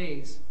last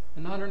days,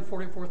 and the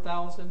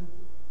 144,000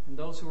 and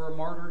those who are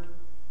martyred.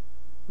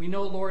 We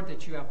know, Lord,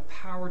 that you have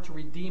power to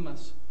redeem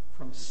us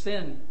from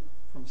sin,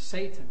 from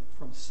Satan,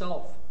 from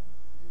self,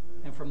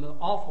 and from the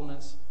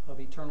awfulness of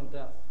eternal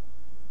death.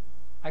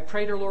 I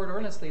pray, dear Lord,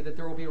 earnestly that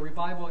there will be a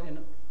revival in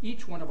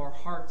each one of our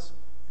hearts,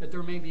 that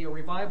there may be a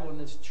revival in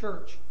this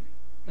church,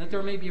 that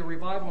there may be a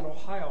revival in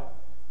Ohio,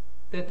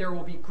 that there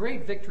will be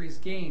great victories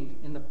gained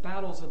in the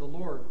battles of the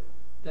Lord,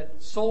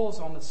 that souls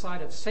on the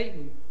side of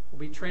Satan will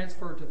be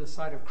transferred to the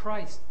side of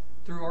Christ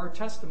through our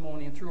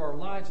testimony and through our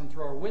lives and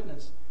through our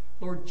witness.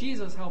 Lord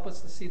Jesus, help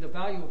us to see the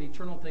value of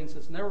eternal things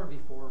as never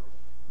before.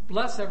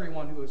 Bless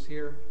everyone who is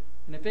here.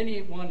 And if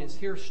anyone is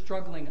here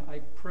struggling, I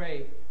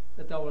pray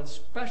that thou will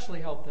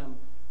especially help them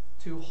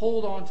to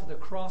hold on to the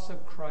cross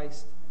of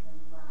Christ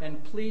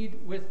and plead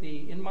with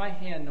thee, in my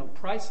hand no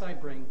price I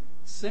bring,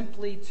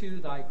 simply to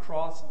thy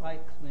cross I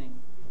cling.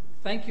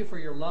 Thank you for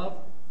your love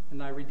and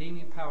thy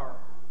redeeming power.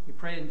 We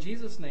pray in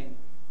Jesus' name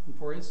and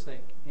for his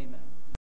sake. Amen.